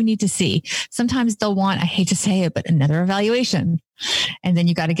 what do you need to see? Sometimes they'll want, I hate to say it, but another evaluation. And then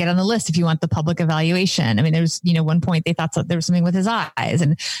you got to get on the list if you want the public evaluation. I mean, there was, one point they thought there was something with his eyes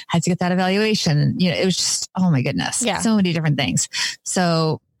and had to get that evaluation. It was just, oh my goodness, so many different things.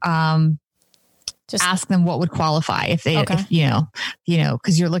 So, just ask them what would qualify if they,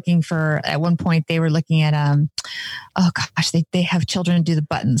 because you're looking for, at one point they were looking at, they have children do the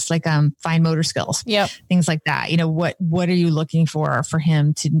buttons, like, fine motor skills, things like that. What are you looking for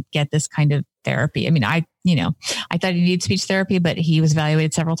him to get this kind of therapy? I mean, I thought he needed speech therapy, but he was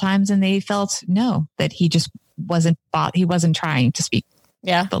evaluated several times and they felt that he just wasn't trying to speak.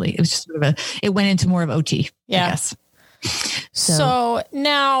 Yeah. Fully. It was just sort of it went into more of OT, I guess. So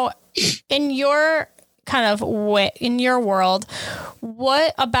now in your kind of way, in your world,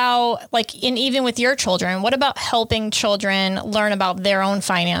 what about even with your children, what about helping children learn about their own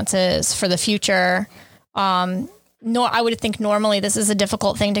finances for the future? I would think normally this is a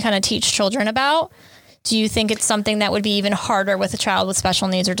difficult thing to kind of teach children about. Do you think it's something that would be even harder with a child with special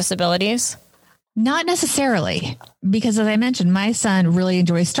needs or disabilities? Not necessarily, because as I mentioned, my son really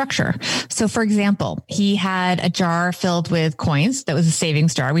enjoys structure. So for example, he had a jar filled with coins that was a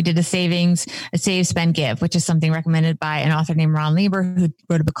savings jar. We did a save, spend, give, which is something recommended by an author named Ron Lieber, who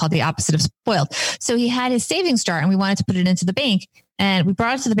wrote a book called The Opposite of Spoiled. So he had his savings jar and we wanted to put it into the bank. And we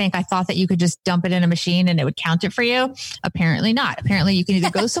brought it to the bank. I thought that you could just dump it in a machine and it would count it for you. Apparently not. Apparently you can either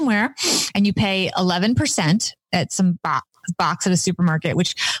go somewhere and you pay 11% at some box at a supermarket,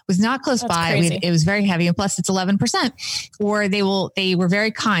 which was not close by. It was very heavy. And plus it's 11%. Or they were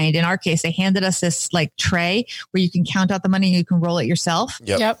very kind. In our case, they handed us this tray where you can count out the money and you can roll it yourself.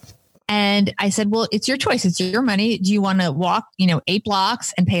 Yep. And I said, well, it's your choice. It's your money. Do you want to walk, 8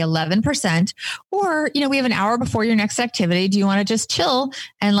 blocks and pay 11%? Or, we have an hour before your next activity. Do you want to just chill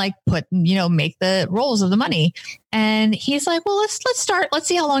and make the rolls of the money? And he's like, well, let's start. Let's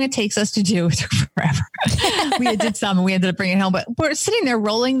see how long it takes us to do. It took forever. We did some and we ended up bringing it home, but we're sitting there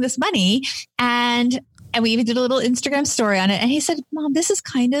rolling this money and we even did a little Instagram story on it. And he said, Mom, this is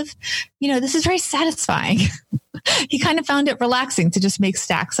kind of, this is very satisfying. He kind of found it relaxing to just make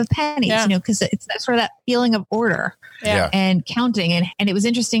stacks of pennies, because it's that sort of that feeling of order and counting. And it was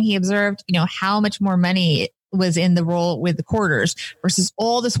interesting. He observed, how much more money was in the roll with the quarters versus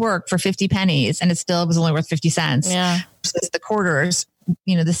all this work for 50 pennies. And it still was only worth 50 cents. Yeah. Versus the quarters,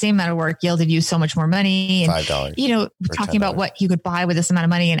 the same amount of work yielded you so much more money. And, $5. Talking about what he could buy with this amount of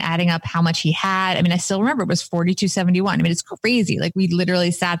money and adding up how much he had. I mean, I still remember it was $42.71. I mean, it's crazy. We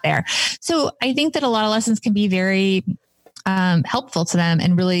literally sat there. So I think that a lot of lessons can be very helpful to them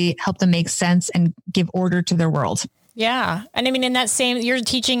and really help them make sense and give order to their world. Yeah. And I mean, in that you're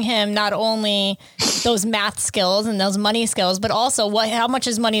teaching him not only those math skills and those money skills, but also how much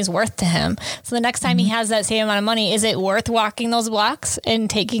his money is worth to him. So the next time he has that same amount of money, is it worth walking those blocks and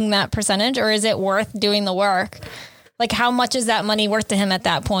taking that percentage, or is it worth doing the work? Like, how much is that money worth to him at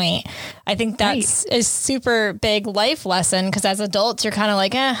that point? I think that's a super big life lesson, because as adults, you're kind of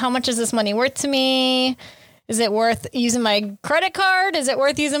like, how much is this money worth to me? Is it worth using my credit card? Is it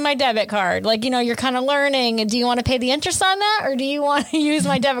worth using my debit card? Like, you're kind of learning. Do you want to pay the interest on that, or do you want to use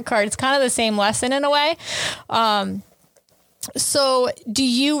my debit card? It's kind of the same lesson in a way. So do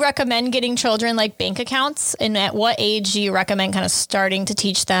you recommend getting children like bank accounts? And at what age do you recommend kind of starting to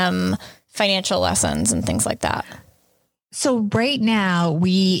teach them financial lessons and things like that? So right now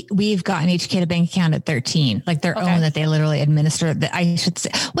we've gotten each kid a bank account at 13, like their own, that they literally administer. That I should say,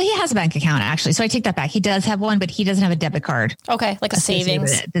 well, he has a bank account actually. So I take that back. He does have one, but he doesn't have a debit card. Okay. Like a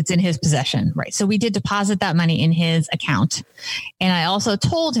savings that's in his possession. Right. So we did deposit that money in his account. And I also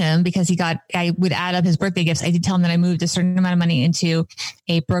told him, because I would add up his birthday gifts. I did tell him that I moved a certain amount of money into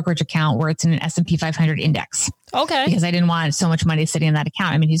a brokerage account where it's in an S&P 500 index. Okay. Because I didn't want so much money sitting in that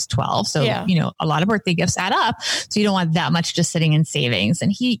account. I mean, he's 12. So, a lot of birthday gifts add up. So you don't want that much just sitting in savings.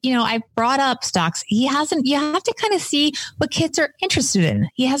 And I brought up stocks. You have to kind of see what kids are interested in.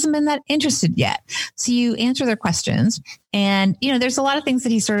 He hasn't been that interested yet. So you answer their questions. And, there's a lot of things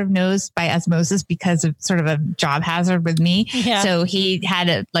that he sort of knows by osmosis because of sort of a job hazard with me. Yeah. So he had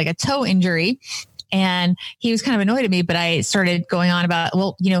a toe injury. And he was kind of annoyed at me, but I started going on about,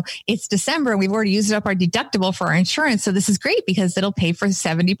 well, it's December and we've already used up our deductible for our insurance. So this is great because it'll pay for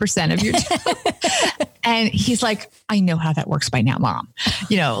 70% of your And he's like, I know how that works by now, Mom,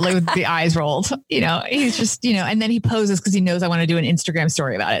 like with the eyes rolled, he's just, and then he poses because he knows I want to do an Instagram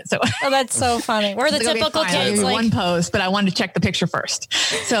story about it. So that's so funny. We're the typical kids. Like one post, but I wanted to check the picture first.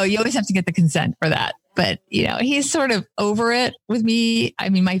 So you always have to get the consent for that. But, he's sort of over it with me. I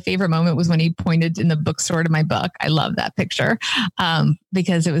mean, my favorite moment was when he pointed in the bookstore to my book. I love that picture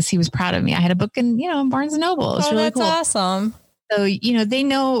because he was proud of me. I had a book in Barnes and Noble. It's really cool. That's awesome. So, they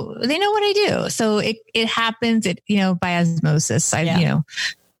know what I do. So it happens, by osmosis.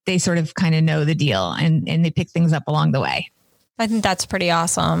 They sort of kind of know the deal and they pick things up along the way. I think that's pretty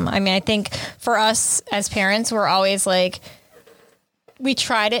awesome. I mean, I think for us as parents, we're always like, we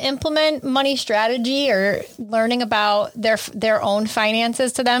try to implement money strategy or learning about their own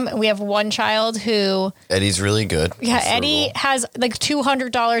finances to them. We have one child who... Eddie's really good. Yeah, Eddie has like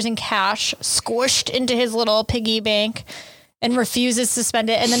 $200 in cash squished into his little piggy bank and refuses to spend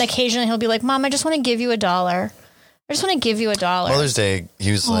it. And then occasionally he'll be like, Mom, I just want to give you $1. I just want to give you $1. Mother's Day, he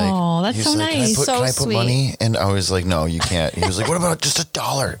was like, "Oh, that's so nice. Can I put money?" And I was like, "No, you can't." He was like, "What about just $1?"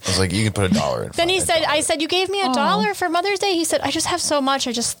 I was like, "You can put $1 in." Then he said, "I said you gave me $1 for Mother's Day." He said, "I just have so much.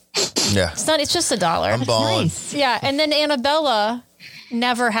 It's just $1." I'm balling. Nice. Yeah, and then Annabella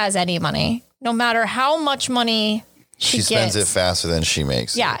never has any money, no matter how much money she spends it faster than she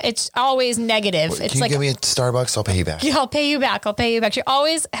makes. Yeah, it's always negative. Can you give me a Starbucks? I'll pay you back. Yeah, I'll pay you back. She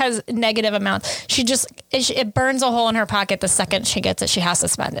always has negative amounts. It burns a hole in her pocket the second she gets it. She has to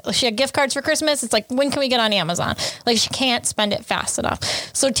spend it. She had gift cards for Christmas. It's like, when can we get on Amazon? Like, she can't spend it fast enough.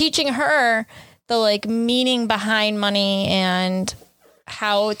 So teaching her the meaning behind money and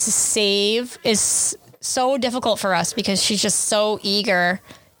how to save is so difficult for us because she's just so eager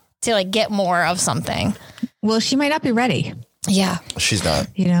to get more of something. Well, she might not be ready. Yeah. She's not.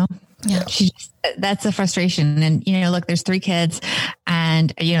 Yeah. That's a frustration. And, look, there's 3 kids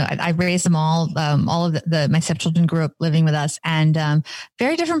and, I raised them all of my stepchildren grew up living with us and,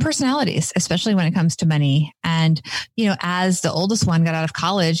 very different personalities, especially when it comes to money. And, as the oldest one got out of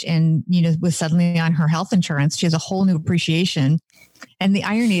college and, was suddenly on her health insurance, she has a whole new appreciation. And the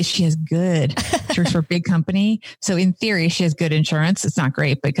irony is she has good. She works for a big company. So in theory, she has good insurance. It's not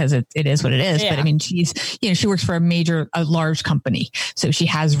great because it is what it is. Yeah. But I mean, she works for a large company. So she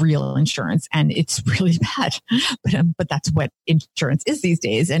has real insurance and it's really bad. But that's what insurance is these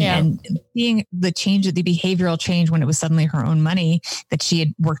days. And seeing the behavioral change when it was suddenly her own money that she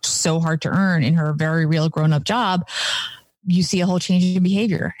had worked so hard to earn in her very real grown-up job, you see a whole change in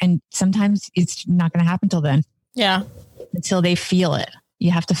behavior. And sometimes it's not going to happen till then. Yeah. Until they feel it.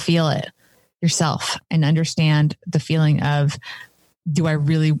 You have to feel it yourself and understand the feeling of, do I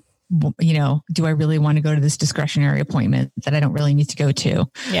really want to go to this discretionary appointment that I don't really need to go to?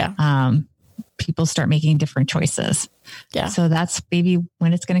 Yeah. People start making different choices. Yeah. So that's maybe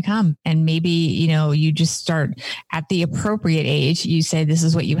when it's going to come. And maybe, you just start at the appropriate age. You say, this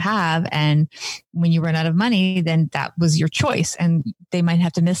is what you have. And when you run out of money, then that was your choice. And they might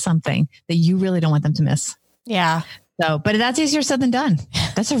have to miss something that you really don't want them to miss. Yeah. So, but that's easier said than done.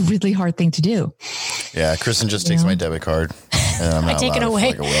 That's a really hard thing to do. Yeah. Kristen just takes my debit card and I'm not take it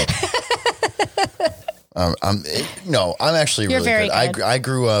away. I'm actually You're really very good. I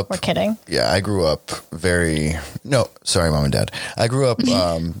grew up. We're kidding. Yeah. I grew up sorry, Mom and Dad. I grew up,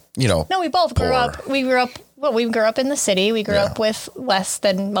 No, we both grew poor. up. We grew up well, we grew up in the city. We grew up with less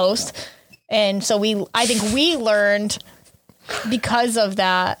than most. And so I think we learned because of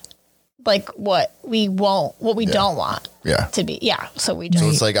that, like what we don't want to be. Yeah. So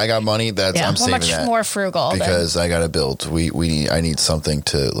it's like, I got money I'm we're saving much that more frugal because I got to build. I need something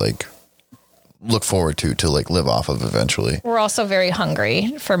to like look forward to like live off of eventually. We're also very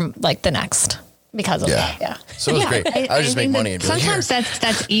hungry for like the next because of that. Yeah. So it was great. I would just make money. And be sometimes that's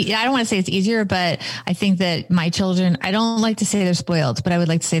I don't want to say it's easier, but I think that my children, I don't like to say they're spoiled, but I would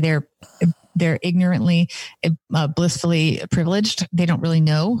like to say they're ignorantly, blissfully privileged. They don't really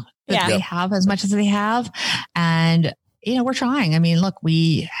know that they have as much as they have. And, we're trying. I mean, look,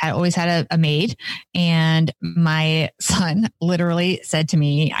 we always had a maid, and my son literally said to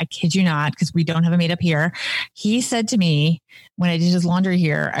me, I kid you not, because we don't have a maid up here. He said to me, when I did his laundry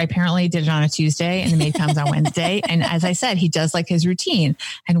here, I apparently did it on a Tuesday and the maid comes on Wednesday. And as I said, he does like his routine,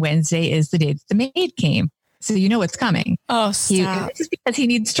 and Wednesday is the day that the maid came. So you know what's coming. Oh, stop. It's just because he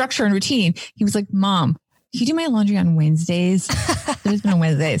needs structure and routine. He was like, Mom, can you do my laundry on Wednesdays? It's been on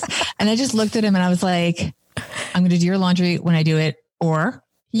Wednesdays. And I just looked at him and I was like, I'm going to do your laundry when I do it, or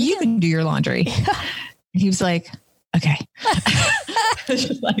you can do your laundry. And he was like, okay. I was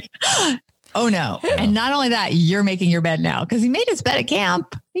just like, oh no. And not only that, you're making your bed now, because he made his bed at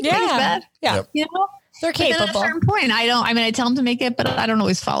camp. He made his bed. Yeah. They're capable. At a certain point, I tell him to make it, but I don't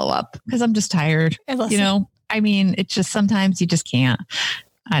always follow up because I'm just tired. It's just sometimes you just can't.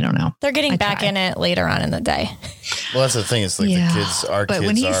 I don't know. They're getting back in it later on in the day. Well, that's the thing. It's like the kids are. But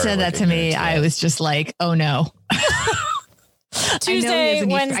when he said that to me, I was just like, oh no. Tuesday,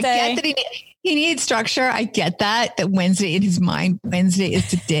 Wednesday. I get that he needs structure. I get that Wednesday in his mind, Wednesday is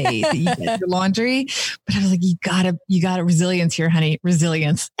the day that you get your laundry. But I was like, you got resilience here, honey.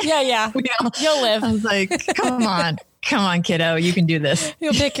 Resilience. Yeah. You'll live. I was like, come on, kiddo. You can do this.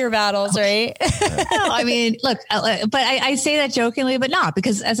 You'll pick your battles, right? No, I mean, look, but I say that jokingly, but not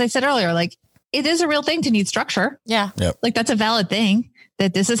because, as I said earlier, like it is a real thing to need structure. Yeah. Yep. Like that's a valid thing,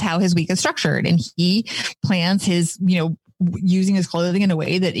 that this is how his week is structured. And he plans his, using his clothing in a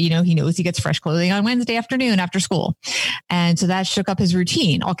way that, he knows he gets fresh clothing on Wednesday afternoon after school. And so that shook up his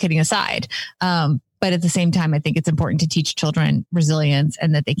routine, all kidding aside. But at the same time, I think it's important to teach children resilience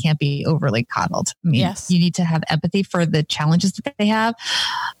and that they can't be overly coddled. I mean, you need to have empathy for the challenges that they have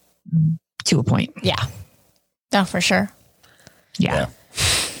to a point. Yeah. No, for sure. Yeah.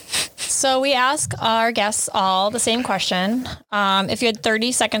 So we ask our guests all the same question. If you had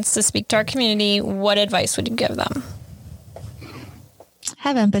 30 seconds to speak to our community, what advice would you give them?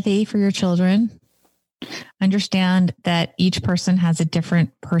 Have empathy for your children. Understand that each person has a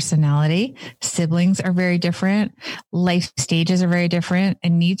different personality. Siblings are very different. Life stages are very different,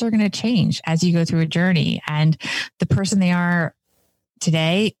 and needs are going to change as you go through a journey. And the person they are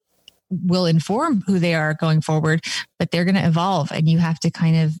today will inform who they are going forward, but they're going to evolve, and you have to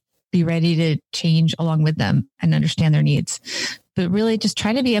kind of be ready to change along with them and understand their needs. But really just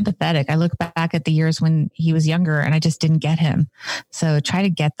try to be empathetic. I look back at the years when he was younger and I just didn't get him. So try to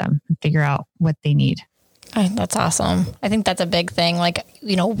get them and figure out what they need. That's awesome. I think that's a big thing. Like,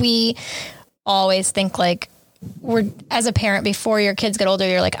 we always think like as a parent, before your kids get older,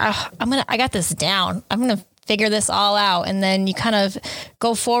 you're like, I got this down. I'm going to figure this all out. And then you kind of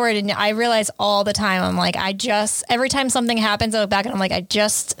go forward. And I realize all the time, I'm like, every time something happens, I look back and I'm like, I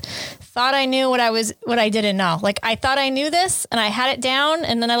just thought I knew what I didn't know. Like I thought I knew this and I had it down.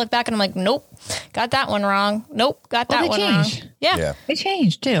 And then I look back and I'm like, nope, got that one wrong. Nope. Got that one wrong. Yeah. They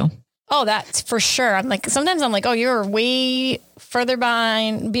changed too. Oh, that's for sure. Sometimes I'm like, oh, you're way further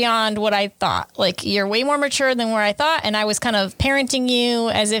beyond what I thought. Like you're way more mature than where I thought. And I was kind of parenting you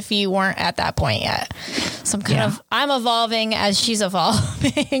as if you weren't at that point yet. So I'm evolving as she's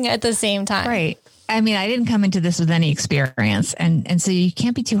evolving at the same time. Right. I mean, I didn't come into this with any experience. And so you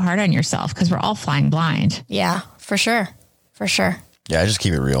can't be too hard on yourself because we're all flying blind. Yeah, for sure. For sure. Yeah. I just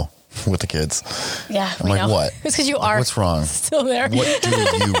keep it real with the kids. Yeah. I'm like, what? It's because you are. What's wrong? Still there. What do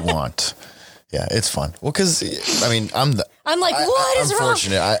you want? Yeah, it's fun. Well, because I'm like, what is wrong? I'm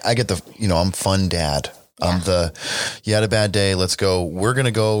fortunate. I get I'm fun dad. Yeah. You had a bad day. Let's go. We're going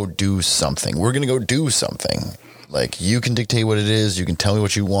to go do something. Like you can dictate what it is. You can tell me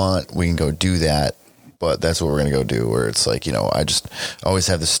what you want. We can go do that. But that's what we're going to go do. Where it's like, I just always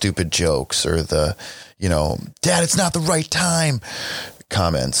have the stupid jokes or the, Dad, it's not the right time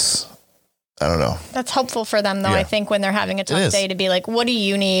comments. I don't know. That's helpful for them, though. Yeah. I think when they're having a tough day to be like, what do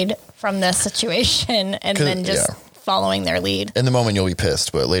you need from this situation? And then just following their lead. In the moment, you'll be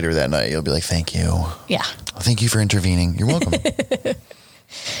pissed, but later that night, you'll be like, thank you. Yeah. Thank you for intervening. You're welcome.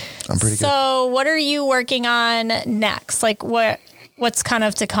 I'm pretty good. So what are you working on next? Like what's kind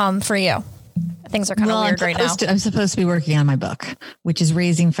of to come for you? things are kind of weird right now. I'm supposed to be working on my book, which is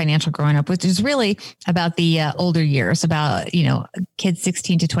Raising Financial Grown Up, which is really about the older years, about, kids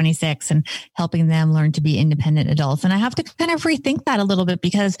 16 to 26 and helping them learn to be independent adults. And I have to kind of rethink that a little bit,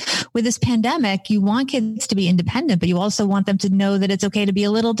 because with this pandemic, you want kids to be independent, but you also want them to know that it's okay to be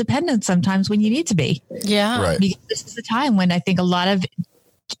a little dependent sometimes when you need to be. Yeah. Right. Because this is the time when I think there's a lot of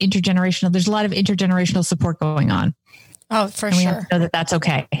intergenerational support going on. Oh, for and we sure. have to know that that's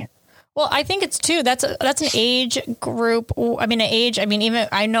okay. Well, I think it's too, that's an age group. Even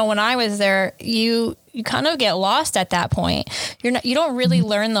I know when I was there, you kind of get lost at that point. You don't really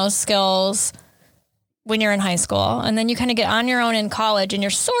learn those skills when you're in high school, and then you kind of get on your own in college, and you're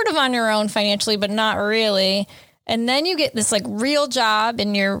sort of on your own financially, but not really. And then you get this like real job,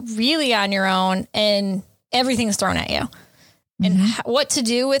 and you're really on your own, and everything's thrown at you. And what to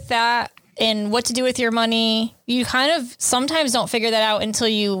do with that, and what to do with your money. You kind of sometimes don't figure that out until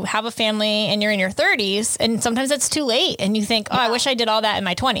you have a family and you're in your 30s. And sometimes it's too late. And you think, I wish I did all that in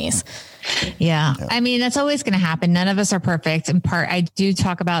my 20s. Yeah. I mean, that's always going to happen. None of us are perfect. In part, I do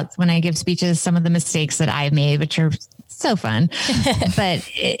talk about, when I give speeches, some of the mistakes that I've made, which are so fun. But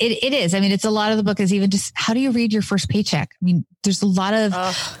it is. I mean, it's a lot of the book is even just, how do you read your first paycheck? I mean, there's a lot of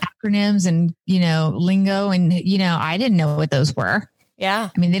acronyms and, lingo, and, I didn't know what those were. Yeah.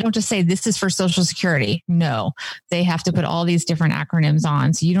 I mean, they don't just say this is for Social Security. No, they have to put all these different acronyms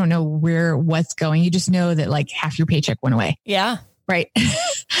on. So you don't know what's going. You just know that like half your paycheck went away. Yeah. Right.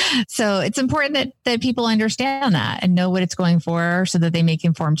 So it's important that people understand that and know what it's going for, so that they make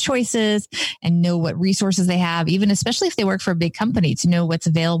informed choices and know what resources they have, even especially if they work for a big company, to know what's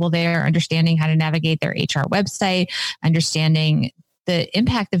available there, understanding how to navigate their HR website, understanding the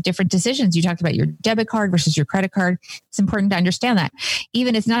impact of different decisions. You talked about your debit card versus your credit card. It's important to understand that.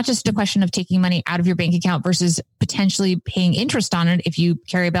 Even it's not just a question of taking money out of your bank account versus potentially paying interest on it if you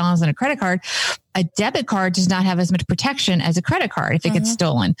carry a balance on a credit card. A debit card does not have as much protection as a credit card if it gets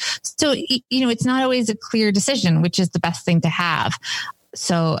stolen. So, it's not always a clear decision, which is the best thing to have.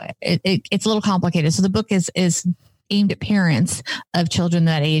 So it's a little complicated. So the book is aimed at parents of children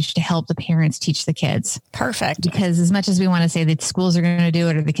that age, to help the parents teach the kids. Perfect. Because as much as we want to say that schools are going to do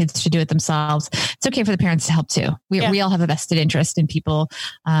it or the kids should do it themselves, it's okay for the parents to help too. We all have a vested interest in people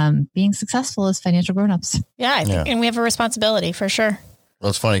being successful as financial grownups. Yeah, I think, and we have a responsibility for sure. Well,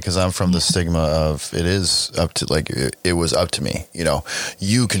 it's funny because I'm from the stigma of it is up to it was up to me.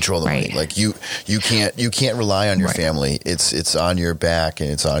 You control the money. Like you can't rely on your family. It's on your back and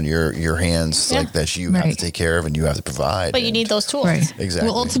it's on your hands. Like that you have to take care of and you have to provide. But you need those tools. Right. Exactly.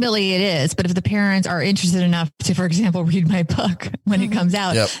 Well, ultimately it is. But if the parents are interested enough to, for example, read my book when it comes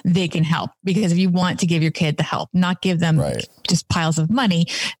out, they can help. Because if you want to give your kid the help, not give them just piles of money,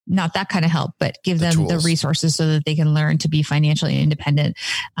 not that kind of help, but give them the resources so that they can learn to be financially independent.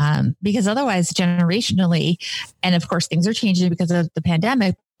 Because otherwise, generationally, and of course, things are changing because of the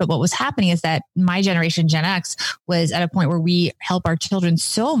pandemic. But what was happening is that my generation, Gen X, was at a point where we help our children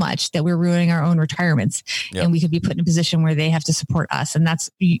so much that we're ruining our own retirements, and we could be put in a position where they have to support us. And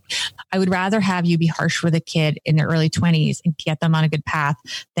I would rather have you be harsh with a kid in their early 20s and get them on a good path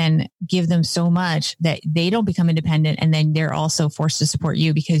than give them so much that they don't become independent. And then they're also forced to support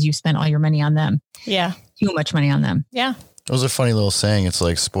you because you spent all your money on them. Yeah. Too much money on them. Yeah. It was a funny little saying. It's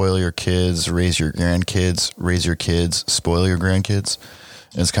like, spoil your kids, raise your grandkids, raise your kids, spoil your grandkids.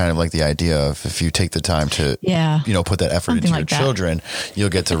 And it's kind of like the idea of if you take the time to, put that effort into your children, you'll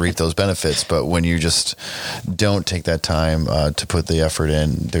get to reap those benefits. But when you just don't take that time to put the effort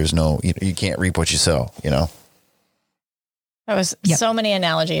in, there's you can't reap what you sow, That was so many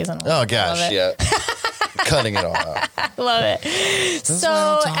analogies. Oh gosh. Yeah. Cutting it all out. Love it.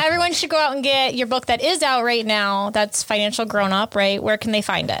 So everyone should go out and get your book that is out right now. That's Financial Grown Up, right? Where can they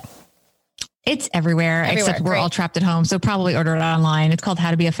find it? It's everywhere except we're all trapped at home. So probably order it online. It's called How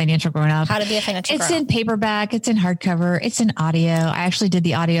to Be a Financial Grown Up. How to Be a Financial Grown Up. It's in paperback. It's in hardcover. It's in audio. I actually did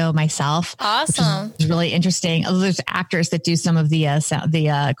the audio myself. Awesome. It's really interesting. There's actors that do some of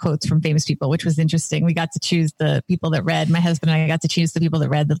the quotes from famous people, which was interesting. We got to choose the people that read. My husband and I got to choose the people that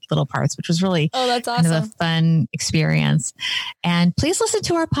read the little parts, which was really that's awesome. Kind of a fun experience. And please listen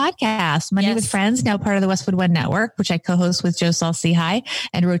to our podcast, Money with Friends, now part of the Westwood One Network, which I co-host with Joe Saul-Sehy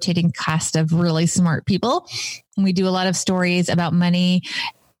and a rotating cast of really smart people. And we do a lot of stories about money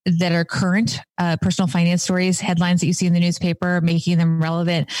that are current, personal finance stories, headlines that you see in the newspaper, making them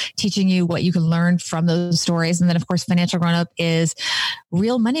relevant, teaching you what you can learn from those stories. And then, of course, Financial Grown Up is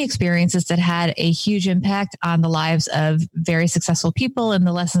real money experiences that had a huge impact on the lives of very successful people and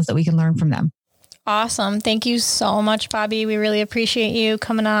the lessons that we can learn from them. Awesome. Thank you so much, Bobbi. We really appreciate you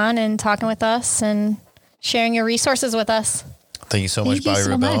coming on and talking with us and sharing your resources with us. Thank you so much, Thank you Bobbi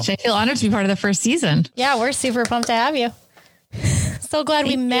so Rebell. much. I feel honored to be part of the first season. Yeah, we're super pumped to have you. So glad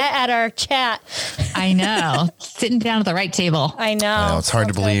we met at our chat. I know. Sitting down at the right table. I know. I know it's hard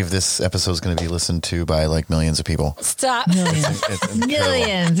to believe this episode is going to be listened to by like millions of people. Stop. Millions. It's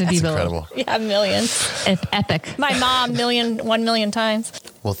Millions of It's people. incredible. Yeah, millions. It's epic. My mom, 1 million times.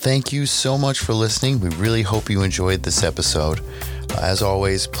 Well, thank you so much for listening. We really hope you enjoyed this episode. As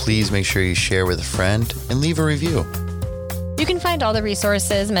always, please make sure you share with a friend and leave a review. You can find all the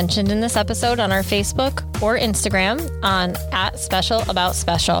resources mentioned in this episode on our Facebook or Instagram on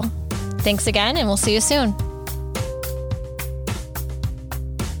 @specialaboutspecial. Thanks again, and we'll see you soon.